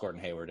he lost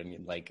Gordon Hayward,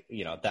 and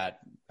that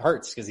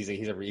hurts because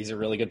he's a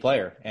really good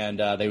player, and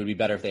they would be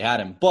better if they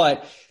had him.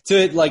 But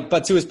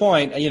to his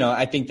point,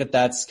 I think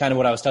that's kind of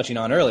what I was touching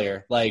on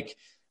earlier. Like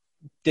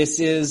this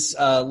is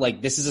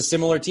a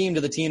similar team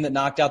to the team that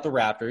knocked out the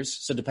Raptors.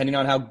 So depending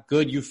on how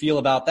good you feel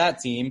about that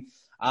team,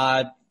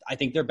 I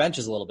think their bench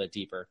is a little bit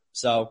deeper.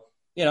 So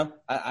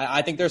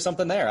I think there's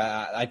something there.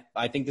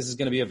 I think this is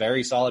going to be a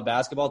very solid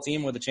basketball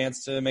team with a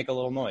chance to make a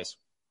little noise.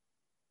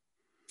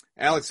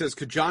 Alex says,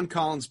 could John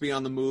Collins be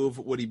on the move?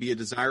 Would he be a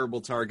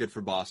desirable target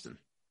for Boston?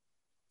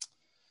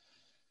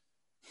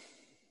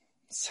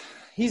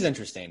 He's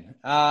interesting.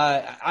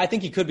 I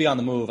think he could be on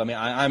the move. I mean,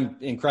 I'm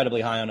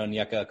incredibly high on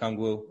Onyeka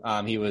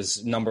Okongwu. He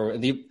was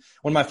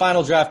when my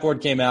final draft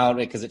board came out,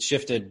 because it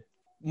shifted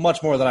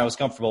much more than I was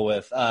comfortable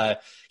with.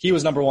 He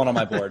was number one on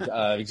my board,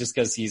 just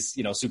because he's,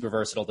 super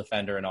versatile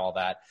defender and all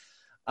that.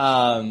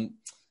 Man,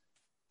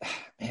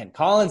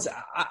 Collins,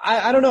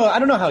 I don't know. I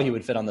don't know how he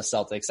would fit on the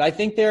Celtics. I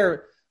think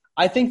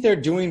they're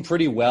doing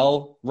pretty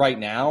well right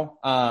now.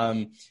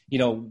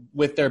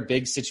 With their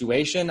big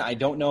situation, I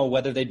don't know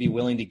whether they'd be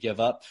willing to give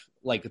up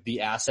like the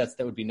assets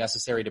that would be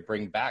necessary to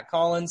bring back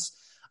Collins.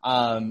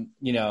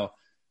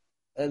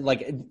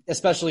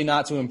 Especially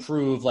not to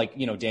improve,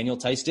 Daniel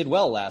Tice did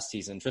well last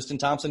season. Tristan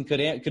Thompson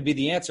could be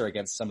the answer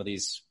against some of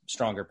these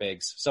stronger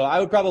bigs. So I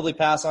would probably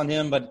pass on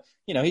him, but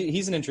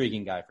he's an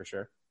intriguing guy for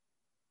sure.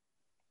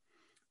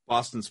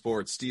 Boston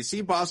Sports. Do you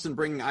see Boston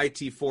bringing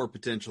IT4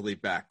 potentially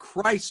back?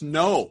 Christ,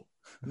 no.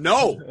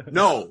 No.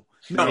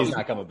 He's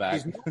not coming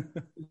back.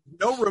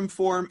 No room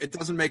for him. It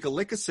doesn't make a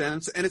lick of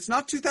sense, and it's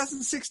not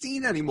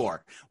 2016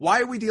 anymore.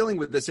 Why are we dealing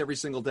with this every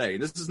single day?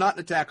 This is not an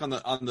attack on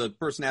the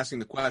person asking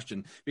the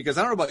question, because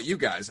I don't know about you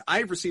guys.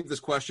 I've received this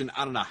question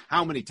I don't know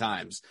how many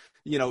times,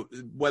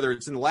 whether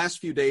it's in the last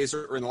few days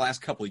or in the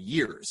last couple of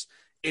years.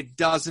 It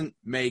doesn't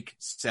make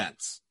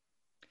sense.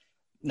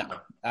 No,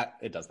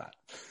 it does not.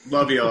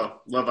 Love you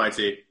all. Love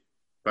IT,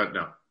 but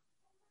no.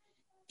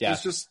 Yeah.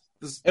 It's just...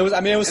 It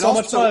was so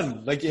much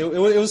fun.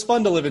 It was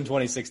fun to live in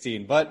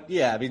 2016. But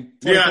yeah,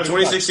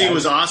 2016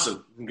 was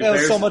awesome. It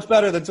was so much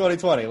better than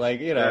 2020. Right.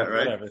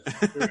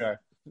 Whatever.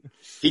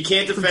 He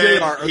can't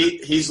defend.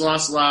 He's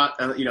lost a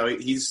lot.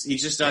 He's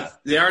just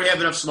not. They already have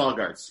enough small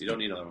guards. You don't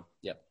need another one.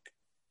 Yeah.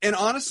 And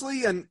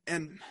honestly, and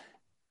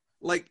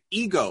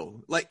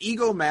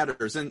ego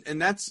matters.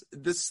 And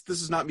this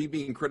is not me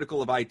being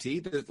critical of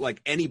IT,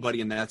 like anybody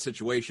in that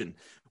situation,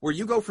 where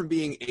you go from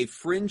being a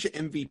fringe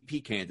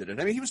MVP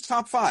candidate. I mean, he was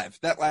top 5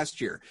 that last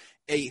year,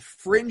 a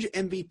fringe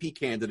MVP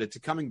candidate,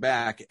 to coming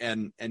back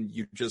and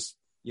you just,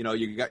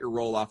 you got your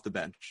roll off the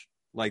bench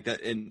like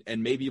that. And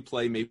maybe you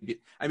play, he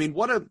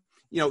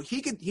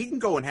can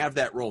go and have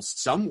that role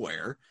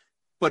somewhere.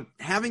 But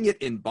having it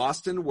in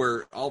Boston,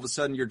 where all of a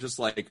sudden you're just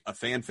like a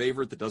fan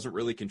favorite that doesn't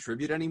really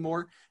contribute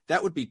anymore,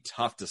 that would be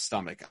tough to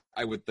stomach,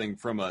 I would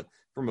think, from a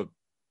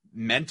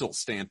mental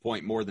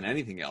standpoint more than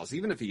anything else,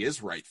 even if he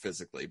is right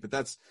physically. But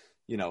that's,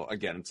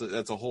 again,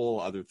 that's a whole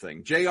other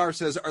thing. JR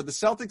says, are the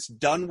Celtics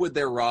done with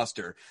their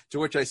roster? To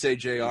which I say,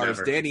 JR, Never.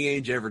 Is Danny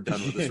Ainge ever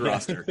done with his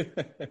roster?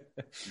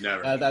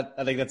 Never.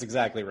 I think that's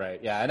exactly right.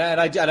 Yeah,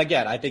 and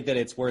again, I think that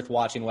it's worth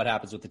watching what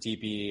happens with the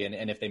TPE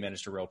and if they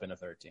manage to rope in a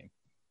third team.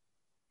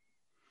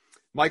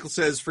 Michael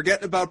says,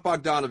 forgetting about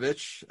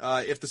Bogdanovich,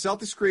 if the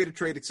Celtics create a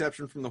trade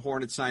exception from the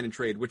Hornets sign and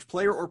trade, which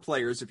player or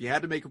players, if you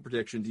had to make a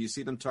prediction, do you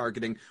see them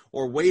targeting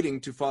or waiting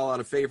to fall out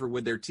of favor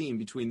with their team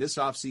between this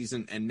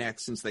offseason and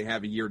next, since they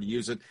have a year to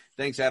use it?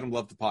 Thanks, Adam.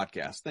 Love the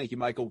podcast. Thank you,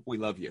 Michael. We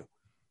love you.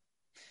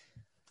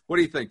 What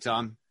do you think,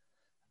 Tom?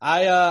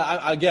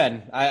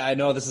 I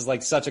know this is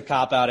like such a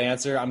cop-out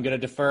answer. I'm going to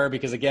defer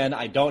because, again,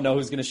 I don't know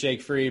who's going to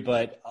shake free.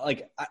 But, I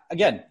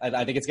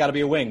think it's got to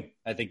be a wing.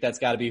 I think that's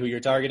got to be who you're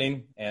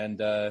targeting. And,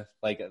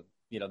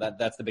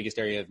 that's the biggest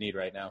area of need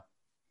right now.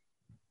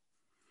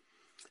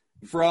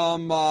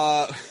 From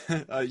a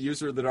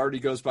user that already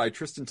goes by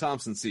Tristan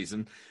Thompson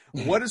season,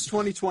 what does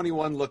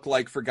 2021 look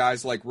like for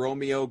guys like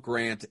Romeo,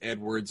 Grant,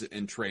 Edwards,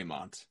 and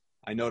Tremont?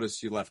 I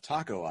noticed you left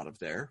Taco out of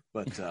there,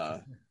 but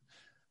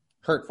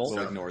hurtful.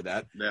 We'll ignore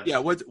that. Yeah.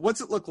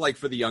 What's it look like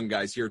for the young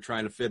guys here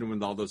trying to fit in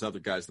with all those other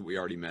guys that we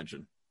already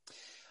mentioned?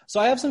 So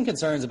I have some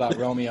concerns about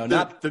Romeo.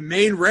 The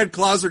main Red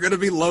Claws are going to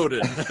be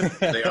loaded.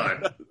 They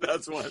are.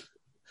 That's what.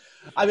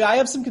 I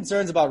have some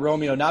concerns about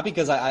Romeo, not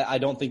because I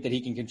don't think that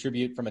he can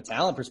contribute from a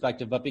talent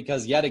perspective, but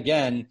because yet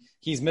again,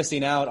 he's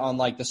missing out on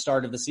the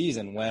start of the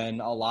season when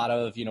a lot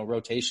of,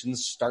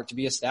 rotations start to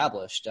be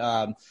established.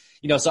 So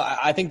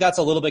I think that's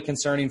a little bit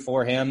concerning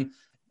for him.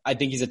 I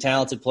think he's a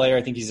talented player.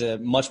 I think he's a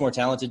much more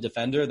talented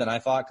defender than I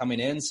thought coming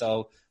in.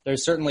 So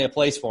there's certainly a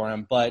place for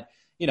him, but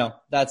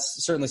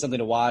that's certainly something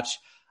to watch.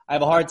 I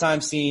have a hard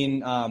time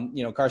seeing,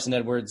 Carson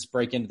Edwards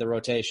break into the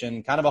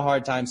rotation. Kind of a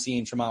hard time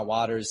seeing Tremont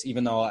Waters,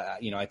 even though,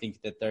 I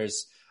think that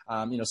there's,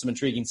 some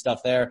intriguing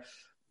stuff there.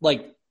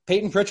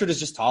 Peyton Pritchard is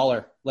just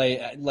taller.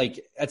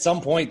 Like at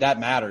some point that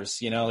matters,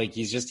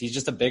 he's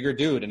just a bigger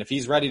dude. And if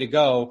he's ready to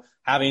go,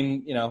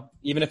 having,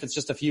 even if it's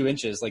just a few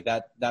inches,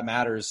 that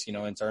matters,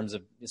 in terms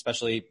of,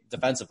 especially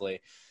defensively.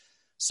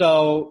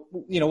 So,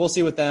 we'll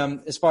see with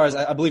them. As far as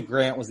I believe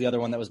Grant was the other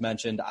one that was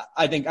mentioned.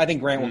 I think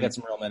Grant will get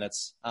some real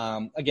minutes.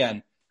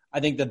 Again, I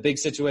think the big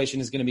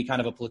situation is going to be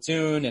kind of a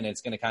platoon, and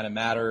it's going to kind of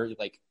matter,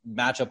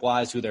 matchup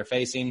wise, who they're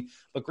facing.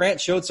 But Grant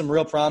showed some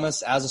real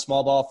promise as a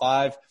small ball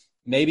 5.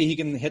 Maybe he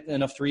can hit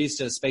enough threes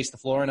to space the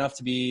floor enough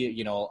to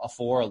be, a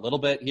 4 a little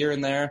bit here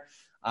and there.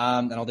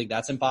 I don't think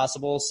that's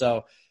impossible.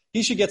 So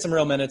he should get some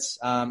real minutes.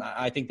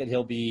 I think that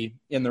he'll be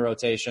in the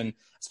rotation.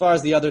 As far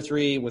as the other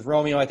 3, with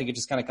Romeo, I think it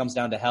just kind of comes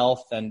down to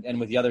health. And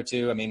with the other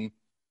 2, I mean,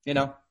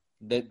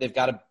 they've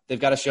got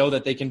to show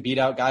that they can beat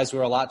out guys who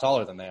are a lot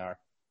taller than they are.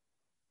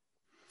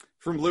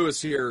 From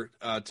Lewis here,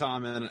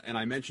 Tom, and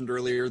I mentioned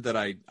earlier that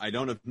I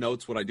don't have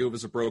notes. What I do have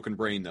is a broken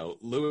brain, though.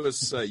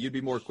 Lewis, you'd be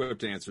more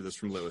equipped to answer this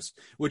from Lewis.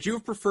 Would you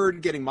have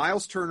preferred getting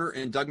Miles Turner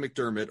and Doug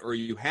McDermott, or are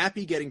you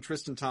happy getting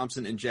Tristan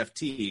Thompson and Jeff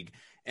Teague?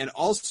 And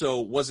also,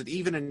 was it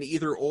even an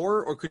either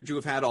or could you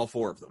have had all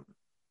four of them?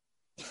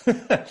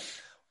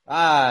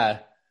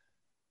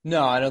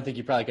 No, I don't think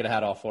you probably could have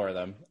had all four of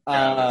them.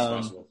 Yeah, that's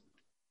possible.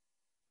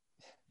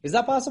 Is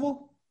that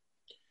possible?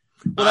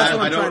 Well, that's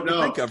what I'm trying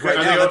to think of right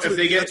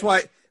now.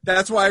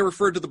 That's why I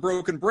referred to the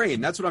broken brain.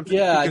 That's what I'm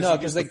thinking. Yeah, I know,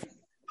 because like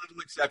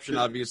little exception,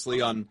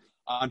 obviously, on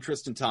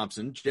Tristan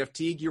Thompson. Jeff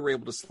Teague, you were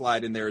able to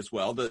slide in there as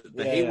well. The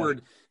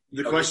Hayward.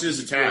 The question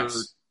is the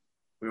tax.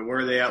 Where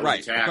are they at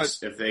with the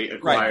tax if they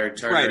acquired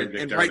Turner and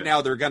McDermott? And right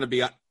now they're going to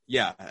be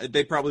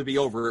they'd probably be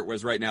over it,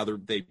 whereas right now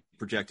they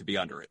project to be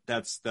under it.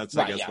 That's I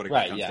guess what it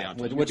comes down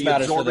to. Which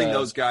matters absorbing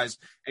those guys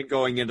and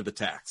going into the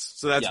tax.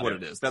 So that's what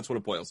it is. That's what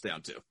it boils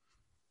down to.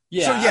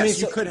 Yeah. So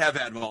yes, you could have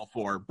had all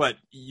four, but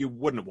you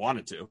wouldn't have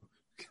wanted to.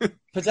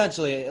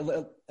 Potentially,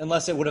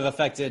 unless it would have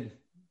affected.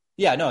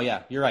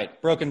 You're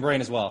right. Broken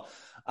brain as well.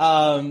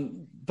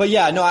 But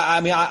yeah, no,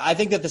 I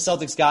think that the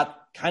Celtics got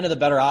kind of the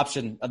better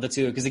option of the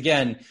two. Because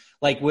again,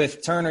 like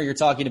with Turner, you're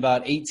talking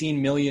about $18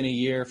 million a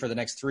year for the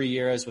next 3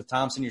 years. With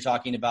Thompson, you're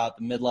talking about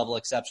the mid-level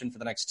exception for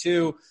the next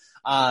two.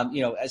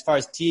 As far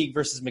as Teague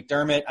versus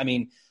McDermott,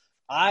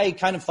 I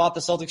kind of thought the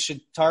Celtics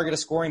should target a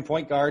scoring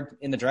point guard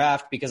in the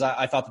draft because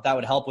I thought that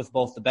would help with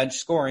both the bench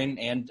scoring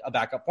and a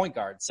backup point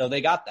guard. So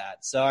they got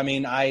that. So, to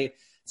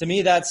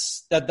me,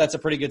 that's a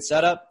pretty good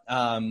setup.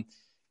 Again,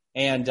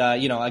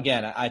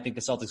 I think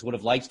the Celtics would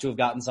have liked to have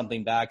gotten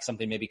something back,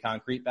 something maybe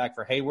concrete back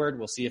for Hayward.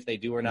 We'll see if they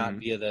do or not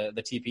via the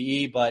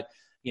TPE. But,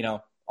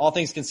 all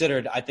things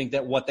considered, I think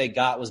that what they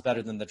got was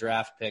better than the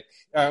draft pick,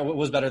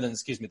 was better than,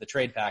 the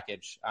trade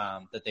package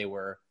that they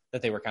were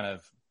kind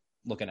of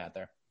looking at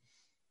there.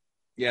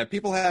 Yeah,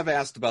 people have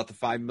asked about the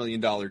 $5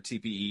 million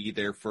TPE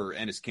there for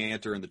Enes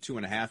Kanter and the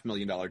 $2.5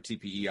 million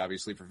TPE,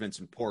 obviously, for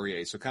Vincent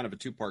Poirier. So kind of a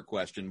two-part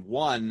question.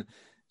 One,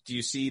 do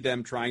you see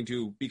them trying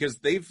to – because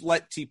they've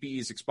let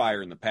TPEs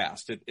expire in the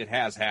past. It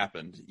has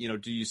happened.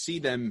 Do you see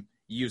them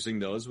using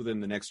those within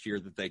the next year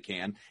that they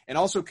can? And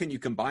also, can you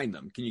combine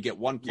them? Can you get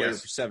one player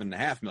for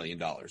 $7.5 million,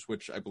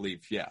 which I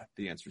believe,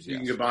 the answer is yes.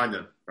 You can combine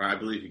them, or I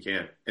believe you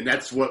can. And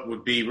that's what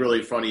would be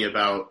really funny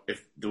about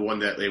if the one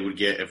that they would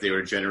get if they were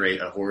to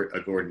generate a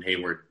Gordon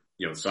Hayward,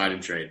 sign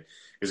and trade.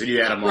 Because then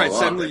you add them all up.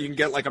 Suddenly you can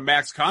get like a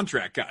max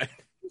contract guy.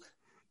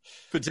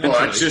 Potentially.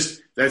 Well, I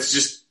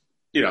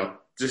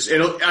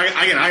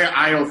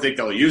don't think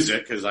they'll use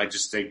it because I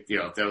just think,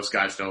 those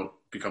guys don't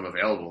become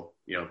available,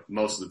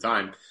 most of the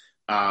time.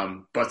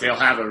 But they'll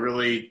have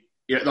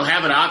they'll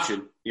have an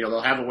option.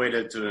 They'll have a way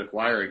to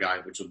acquire a guy,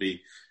 which will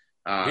be.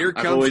 Here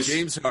comes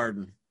James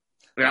Harden.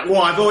 Yeah,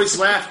 well, I've always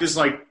laughed because,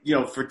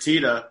 for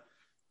Tito,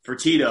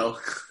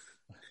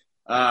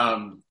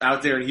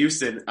 out there in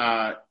Houston,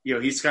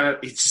 he's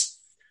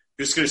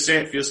just going to say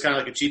it feels kind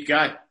of like a cheap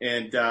guy,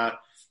 and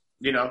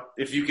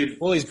if you could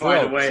he's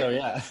find broke, a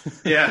way,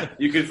 so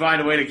you could find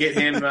a way to get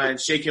him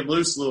and shake him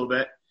loose a little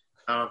bit.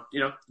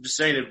 Just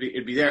saying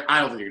it'd be there.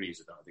 I don't think you're going to use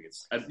it though.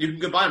 I think you can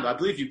combine them. I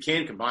believe you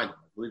can combine them.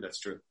 I believe that's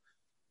true.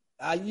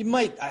 You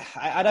might.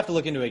 I'd have to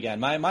look into it again.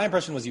 My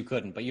impression was you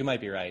couldn't, but you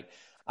might be right.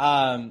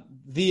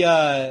 The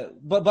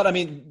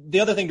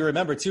other thing to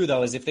remember too,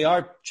 though, is if they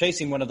are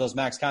chasing one of those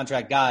max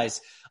contract guys,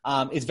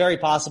 it's very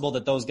possible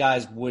that those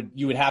guys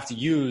you would have to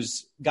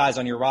use guys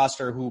on your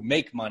roster who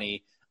make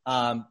money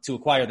to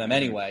acquire them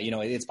anyway.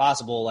 It's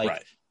possible.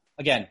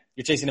 Again,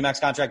 you're chasing a max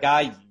contract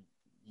guy.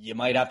 You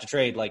might have to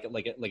trade like a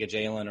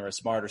Jalen or a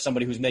Smart or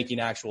somebody who's making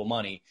actual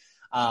money.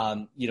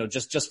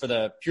 Just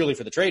purely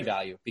for the trade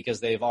value, because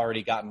they've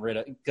already gotten rid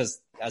of,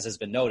 because as has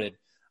been noted,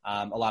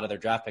 a lot of their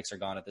draft picks are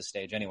gone at this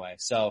stage anyway.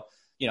 So,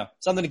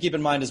 something to keep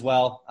in mind as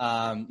well,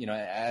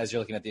 as you're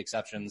looking at the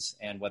exceptions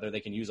and whether they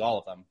can use all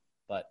of them.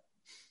 But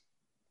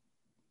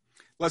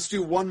let's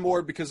do one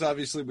more because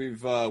obviously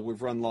we've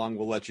run long.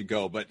 We'll let you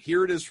go. But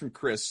here it is from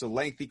Chris, a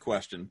lengthy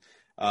question.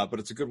 But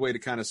it's a good way to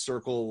kind of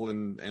circle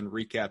and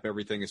recap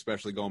everything,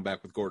 especially going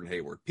back with Gordon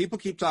Hayward. People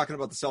keep talking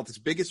about the Celtics'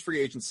 biggest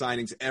free agent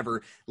signings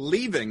ever,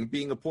 leaving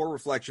being a poor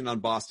reflection on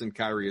Boston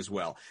Kyrie as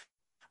well.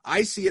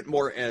 I see it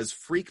more as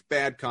freak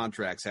bad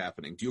contracts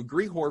happening. Do you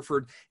agree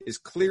Horford is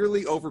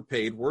clearly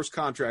overpaid, worst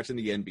contract in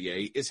the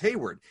NBA? Is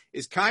Hayward?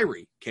 Is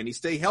Kyrie? Can he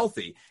stay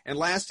healthy? And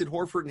last, did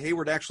Horford and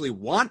Hayward actually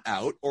want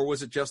out, or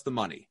was it just the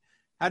money?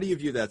 How do you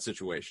view that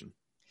situation?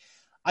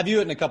 I view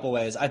it in a couple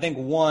ways. I think,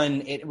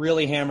 one, it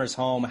really hammers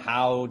home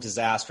how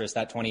disastrous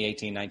that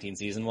 2018-19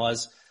 season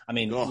was.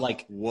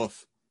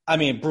 Woof.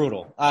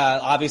 Brutal.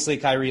 Obviously,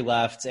 Kyrie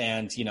left,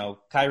 and,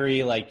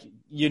 Kyrie,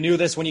 you knew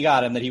this when you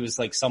got him, that he was,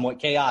 somewhat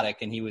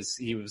chaotic, and he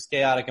was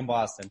chaotic in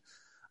Boston.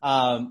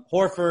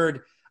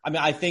 Horford,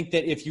 I think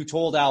that if you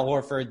told Al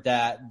Horford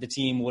that the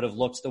team would have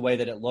looked the way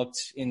that it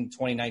looked in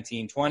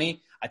 2019-20,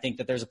 I think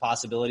that there's a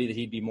possibility that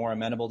he'd be more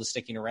amenable to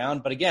sticking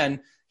around. But again,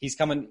 he's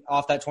coming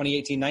off that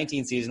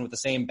 2018-19 season with the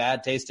same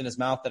bad taste in his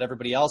mouth that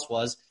everybody else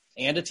was,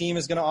 and a team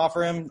is going to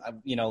offer him,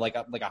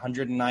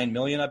 $109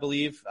 million, I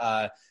believe.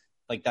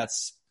 like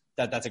that's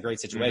a great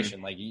situation.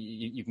 Mm-hmm. Like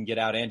you can get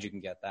out and you can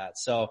get that.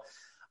 So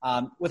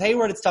with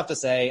Hayward, it's tough to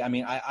say. I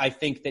mean, I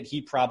think that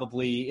he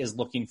probably is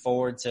looking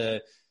forward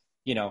to,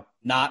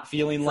 not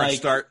feeling fresh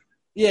start.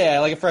 Yeah,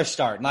 like a fresh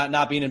start,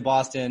 not being in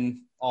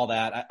Boston, all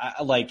that.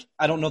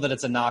 I don't know that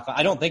it's a knock.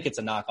 I don't think it's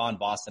a knock on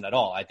Boston at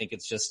all. I think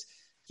it's just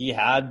he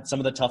had some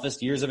of the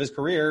toughest years of his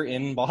career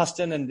in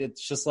Boston, and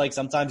it's just like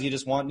sometimes you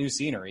just want new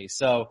scenery.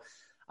 So,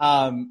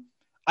 I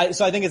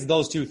think it's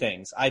those two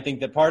things. I think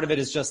that part of it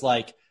is just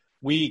like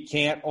we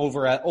can't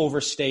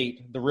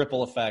overstate the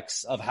ripple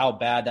effects of how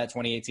bad that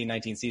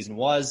 2018-19 season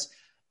was,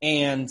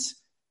 and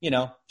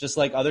just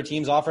like other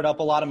teams offered up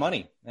a lot of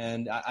money.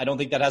 And I don't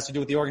think that has to do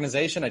with the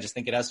organization. I just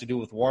think it has to do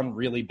with one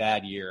really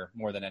bad year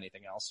more than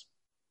anything else.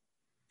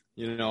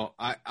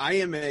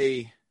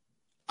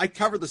 I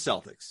cover the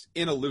Celtics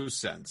in a loose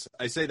sense.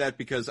 I say that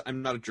because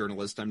I'm not a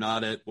journalist. I'm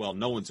not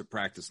no one's at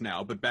practice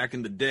now, but back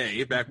in the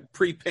day, back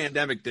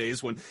pre-pandemic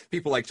days when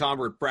people like Tom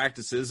were at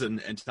practices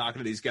and talking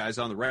to these guys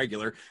on the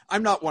regular,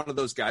 I'm not one of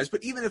those guys.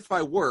 But even if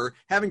I were,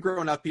 having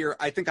grown up here,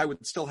 I think I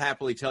would still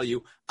happily tell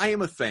you I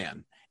am a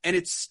fan. And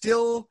it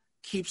still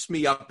keeps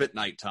me up at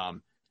night,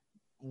 Tom,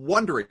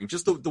 wondering.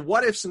 Just the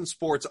what ifs in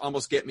sports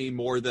almost get me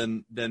more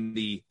than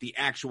the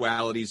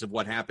actualities of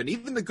what happened.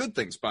 Even the good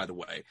things, by the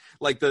way,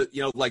 like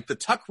the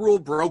Tuck rule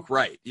broke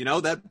right.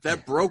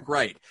 That broke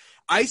right.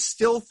 I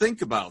still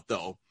think about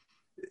though,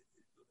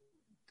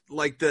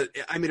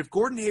 if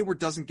Gordon Hayward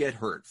doesn't get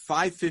hurt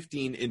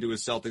 5-15 into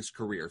his Celtics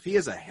career, if he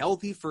has a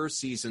healthy first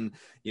season,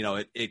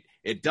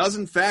 it does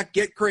in fact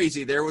get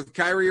crazy there with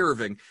Kyrie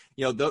Irving.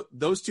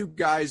 Those two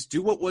guys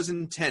do what was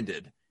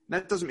intended.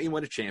 That doesn't mean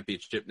win a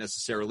championship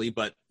necessarily,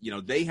 but,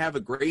 they have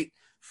a great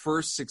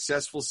first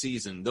successful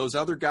season. Those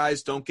other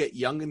guys don't get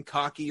young and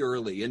cocky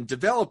early and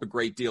develop a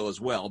great deal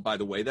as well, by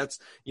the way. That's,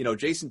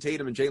 Jason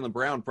Tatum and Jaylen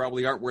Brown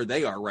probably aren't where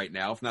they are right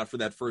now, if not for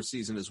that first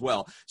season as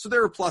well. So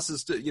there are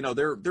pluses to,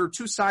 there are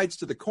two sides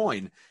to the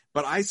coin,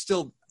 but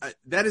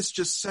that is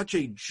just such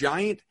a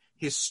giant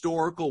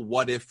historical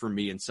what if for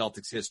me in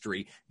Celtics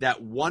history,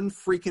 that one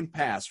freaking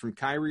pass from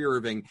Kyrie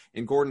Irving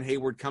and Gordon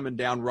Hayward coming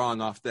down wrong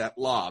off that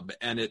lob.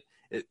 And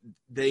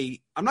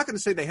I'm not going to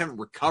say they haven't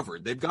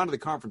recovered. They've gone to the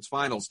conference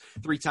finals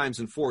 3 times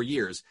in 4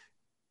 years,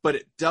 but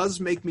it does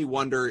make me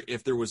wonder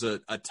if there was a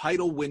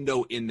title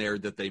window in there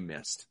that they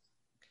missed.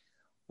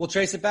 We'll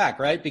trace it back,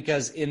 right?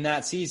 Because in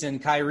that season,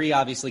 Kyrie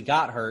obviously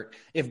got hurt.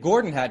 If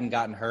Gordon hadn't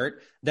gotten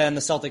hurt, then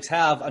the Celtics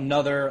have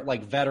another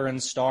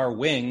veteran star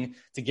wing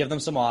to give them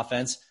some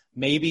offense.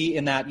 Maybe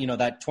in that,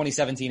 that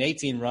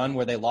 2017-18 run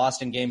where they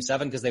lost in Game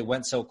 7 because they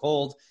went so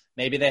cold,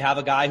 maybe they have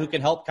a guy who can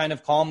help kind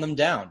of calm them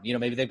down.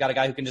 Maybe they've got a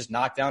guy who can just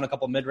knock down a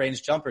couple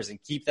mid-range jumpers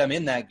and keep them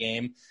in that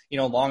game,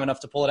 long enough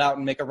to pull it out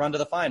and make a run to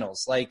the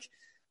finals.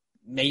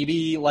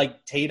 Maybe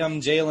Tatum,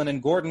 Jaylen,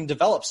 and Gordon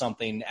develop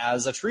something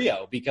as a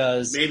trio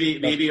because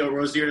maybe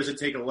Rozier doesn't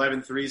take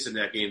 11 threes in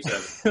that Game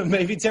 7.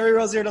 Maybe Terry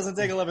Rozier doesn't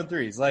take 11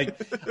 threes.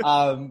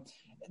 Then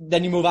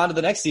you move on to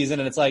the next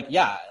season and it's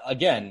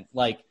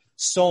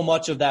so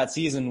much of that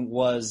season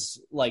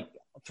was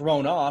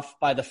thrown off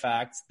by the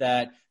fact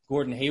that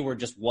Gordon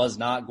Hayward just was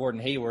not Gordon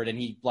Hayward, and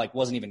he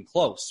wasn't even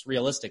close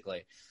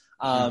realistically.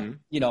 You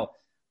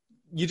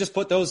just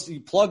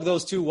you plug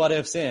those two what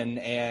ifs in,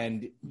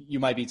 and you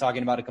might be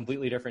talking about a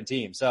completely different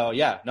team. So I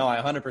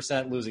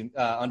 100%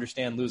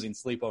 understand losing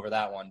sleep over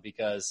that one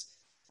because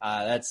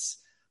that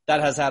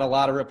has had a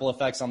lot of ripple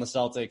effects on the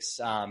Celtics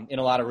in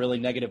a lot of really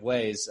negative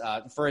ways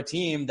for a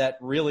team that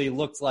really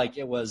looked like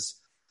it was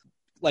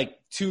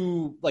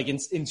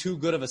in too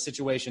good of a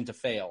situation to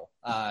fail,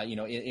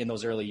 in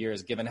those early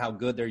years, given how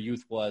good their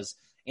youth was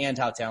and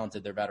how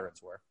talented their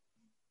veterans were.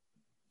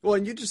 Well,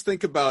 and you just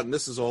think about, and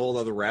this is a whole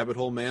other rabbit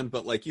hole, man,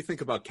 but you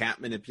think about cap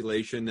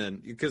manipulation,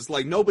 and because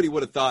nobody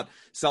would have thought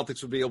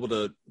Celtics would be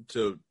able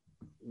to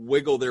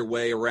wiggle their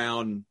way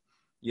around,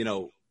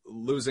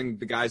 losing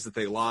the guys that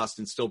they lost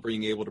and still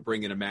being able to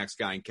bring in a max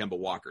guy in Kemba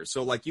Walker.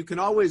 So you can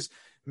always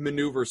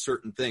maneuver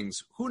certain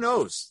things. Who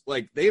knows?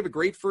 They have a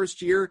great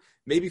first year,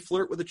 maybe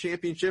flirt with a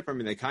championship. I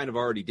mean, they kind of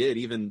already did,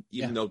 even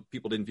though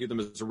people didn't view them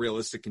as a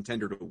realistic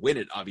contender to win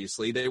it,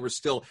 obviously. They were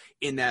still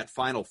in that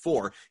Final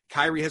Four.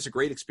 Kyrie has a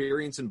great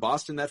experience in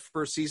Boston that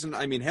first season.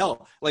 I mean,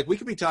 hell, we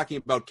could be talking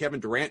about Kevin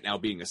Durant now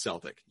being a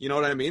Celtic. You know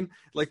what I mean?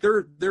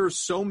 There are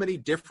so many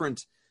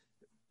different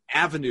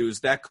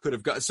avenues that could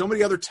have got, so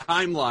many other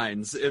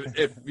timelines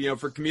if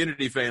for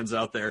community fans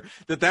out there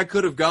that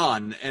could have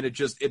gone, and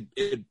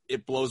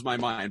it blows my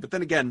mind. But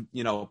then again,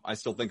 I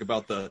still think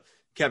about the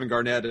Kevin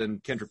Garnett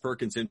and Kendrick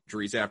Perkins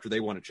injuries after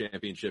they won a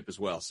championship as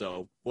well.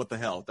 So what the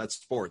hell? That's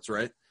sports,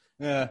 right?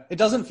 Yeah, it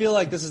doesn't feel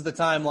like this is the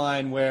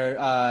timeline where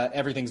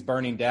everything's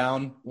burning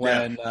down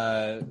when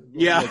Troy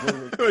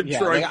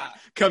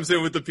comes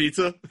in with the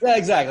pizza. Yeah,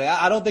 exactly.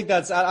 I don't think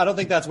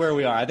that's where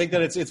we are. I think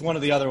that it's one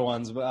of the other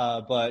ones.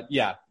 But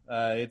yeah,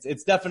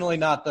 it's definitely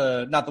not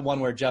the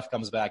one where Jeff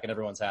comes back and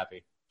everyone's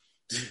happy.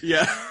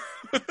 Yeah,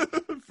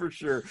 For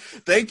sure.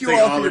 Thank you Take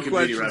all all for the your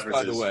questions, references.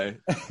 by the way.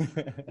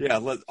 Yeah,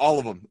 all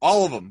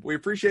of them. We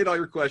appreciate all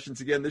your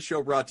questions. Again, this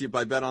show brought to you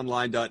by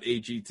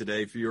betonline.ag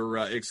today. For your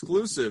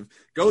exclusive,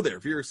 go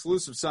there. For your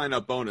exclusive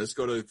sign-up bonus,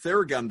 go to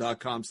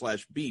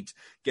theragun.com/beat.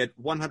 Get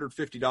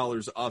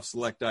 $150 off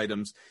select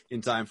items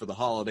in time for the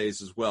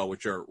holidays as well,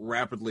 which are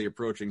rapidly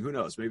approaching. Who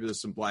knows? Maybe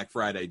there's some Black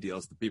Friday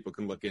deals that people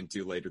can look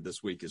into later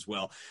this week as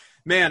well.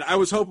 Man, I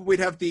was hoping we'd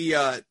have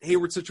the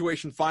Hayward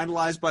situation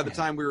finalized by the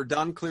time we were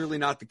done. Clearly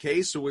not the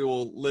case, so we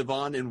will live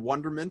on in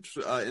wonderment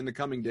in the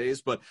coming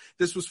days. But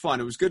this was fun.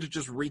 It was good to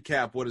just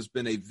recap what has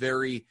been a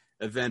very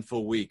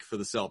eventful week for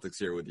the Celtics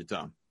here with you,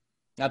 Tom.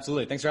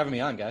 Absolutely. Thanks for having me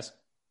on, guys.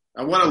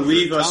 I want to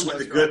leave us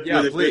with a good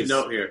please.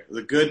 note here.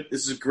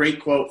 This is a great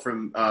quote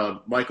from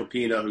Michael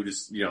Pina, who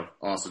just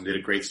awesome, did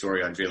a great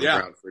story on Jaylen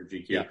Brown for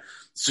GQ. Yeah.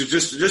 So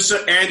just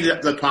to end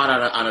the pod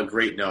on a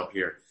great note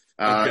here.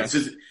 It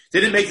says,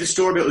 didn't make the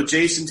story, but with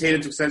Jason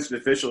Tatum took sense to the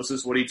official. This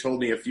is what he told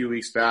me a few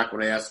weeks back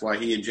when I asked why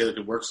he and Jaylen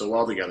could work so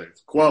well together.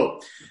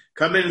 Quote,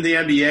 come into the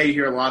NBA, you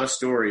hear a lot of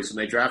stories. When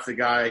they draft the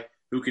guy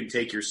who can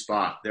take your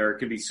spot, there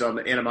can be some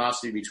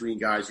animosity between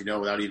guys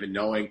without even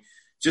knowing.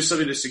 Just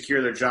something to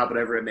secure their job,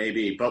 whatever it may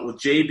be. But with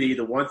JB,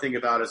 the one thing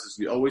about us is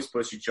we always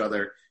push each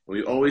other, and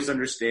we always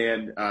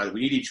understand we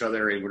need each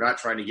other, and we're not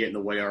trying to get in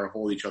the way or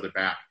hold each other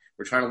back.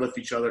 We're trying to lift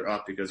each other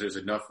up because there's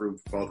enough room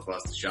for both of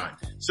us to shine.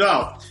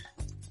 So,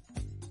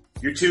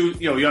 you're two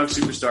young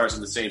superstars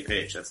on the same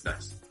page. That's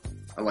nice.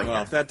 I like that.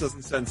 Well, if that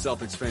doesn't send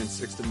Celtics fans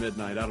 6 to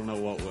midnight, I don't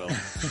know what will.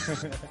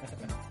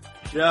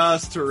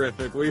 Just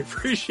terrific. We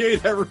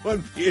appreciate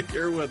everyone being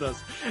here with us.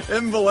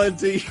 M.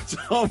 Valenti,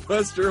 Tom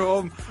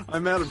Westerholm,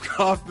 I'm Adam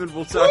Kaufman.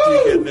 We'll talk to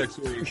you again next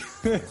week.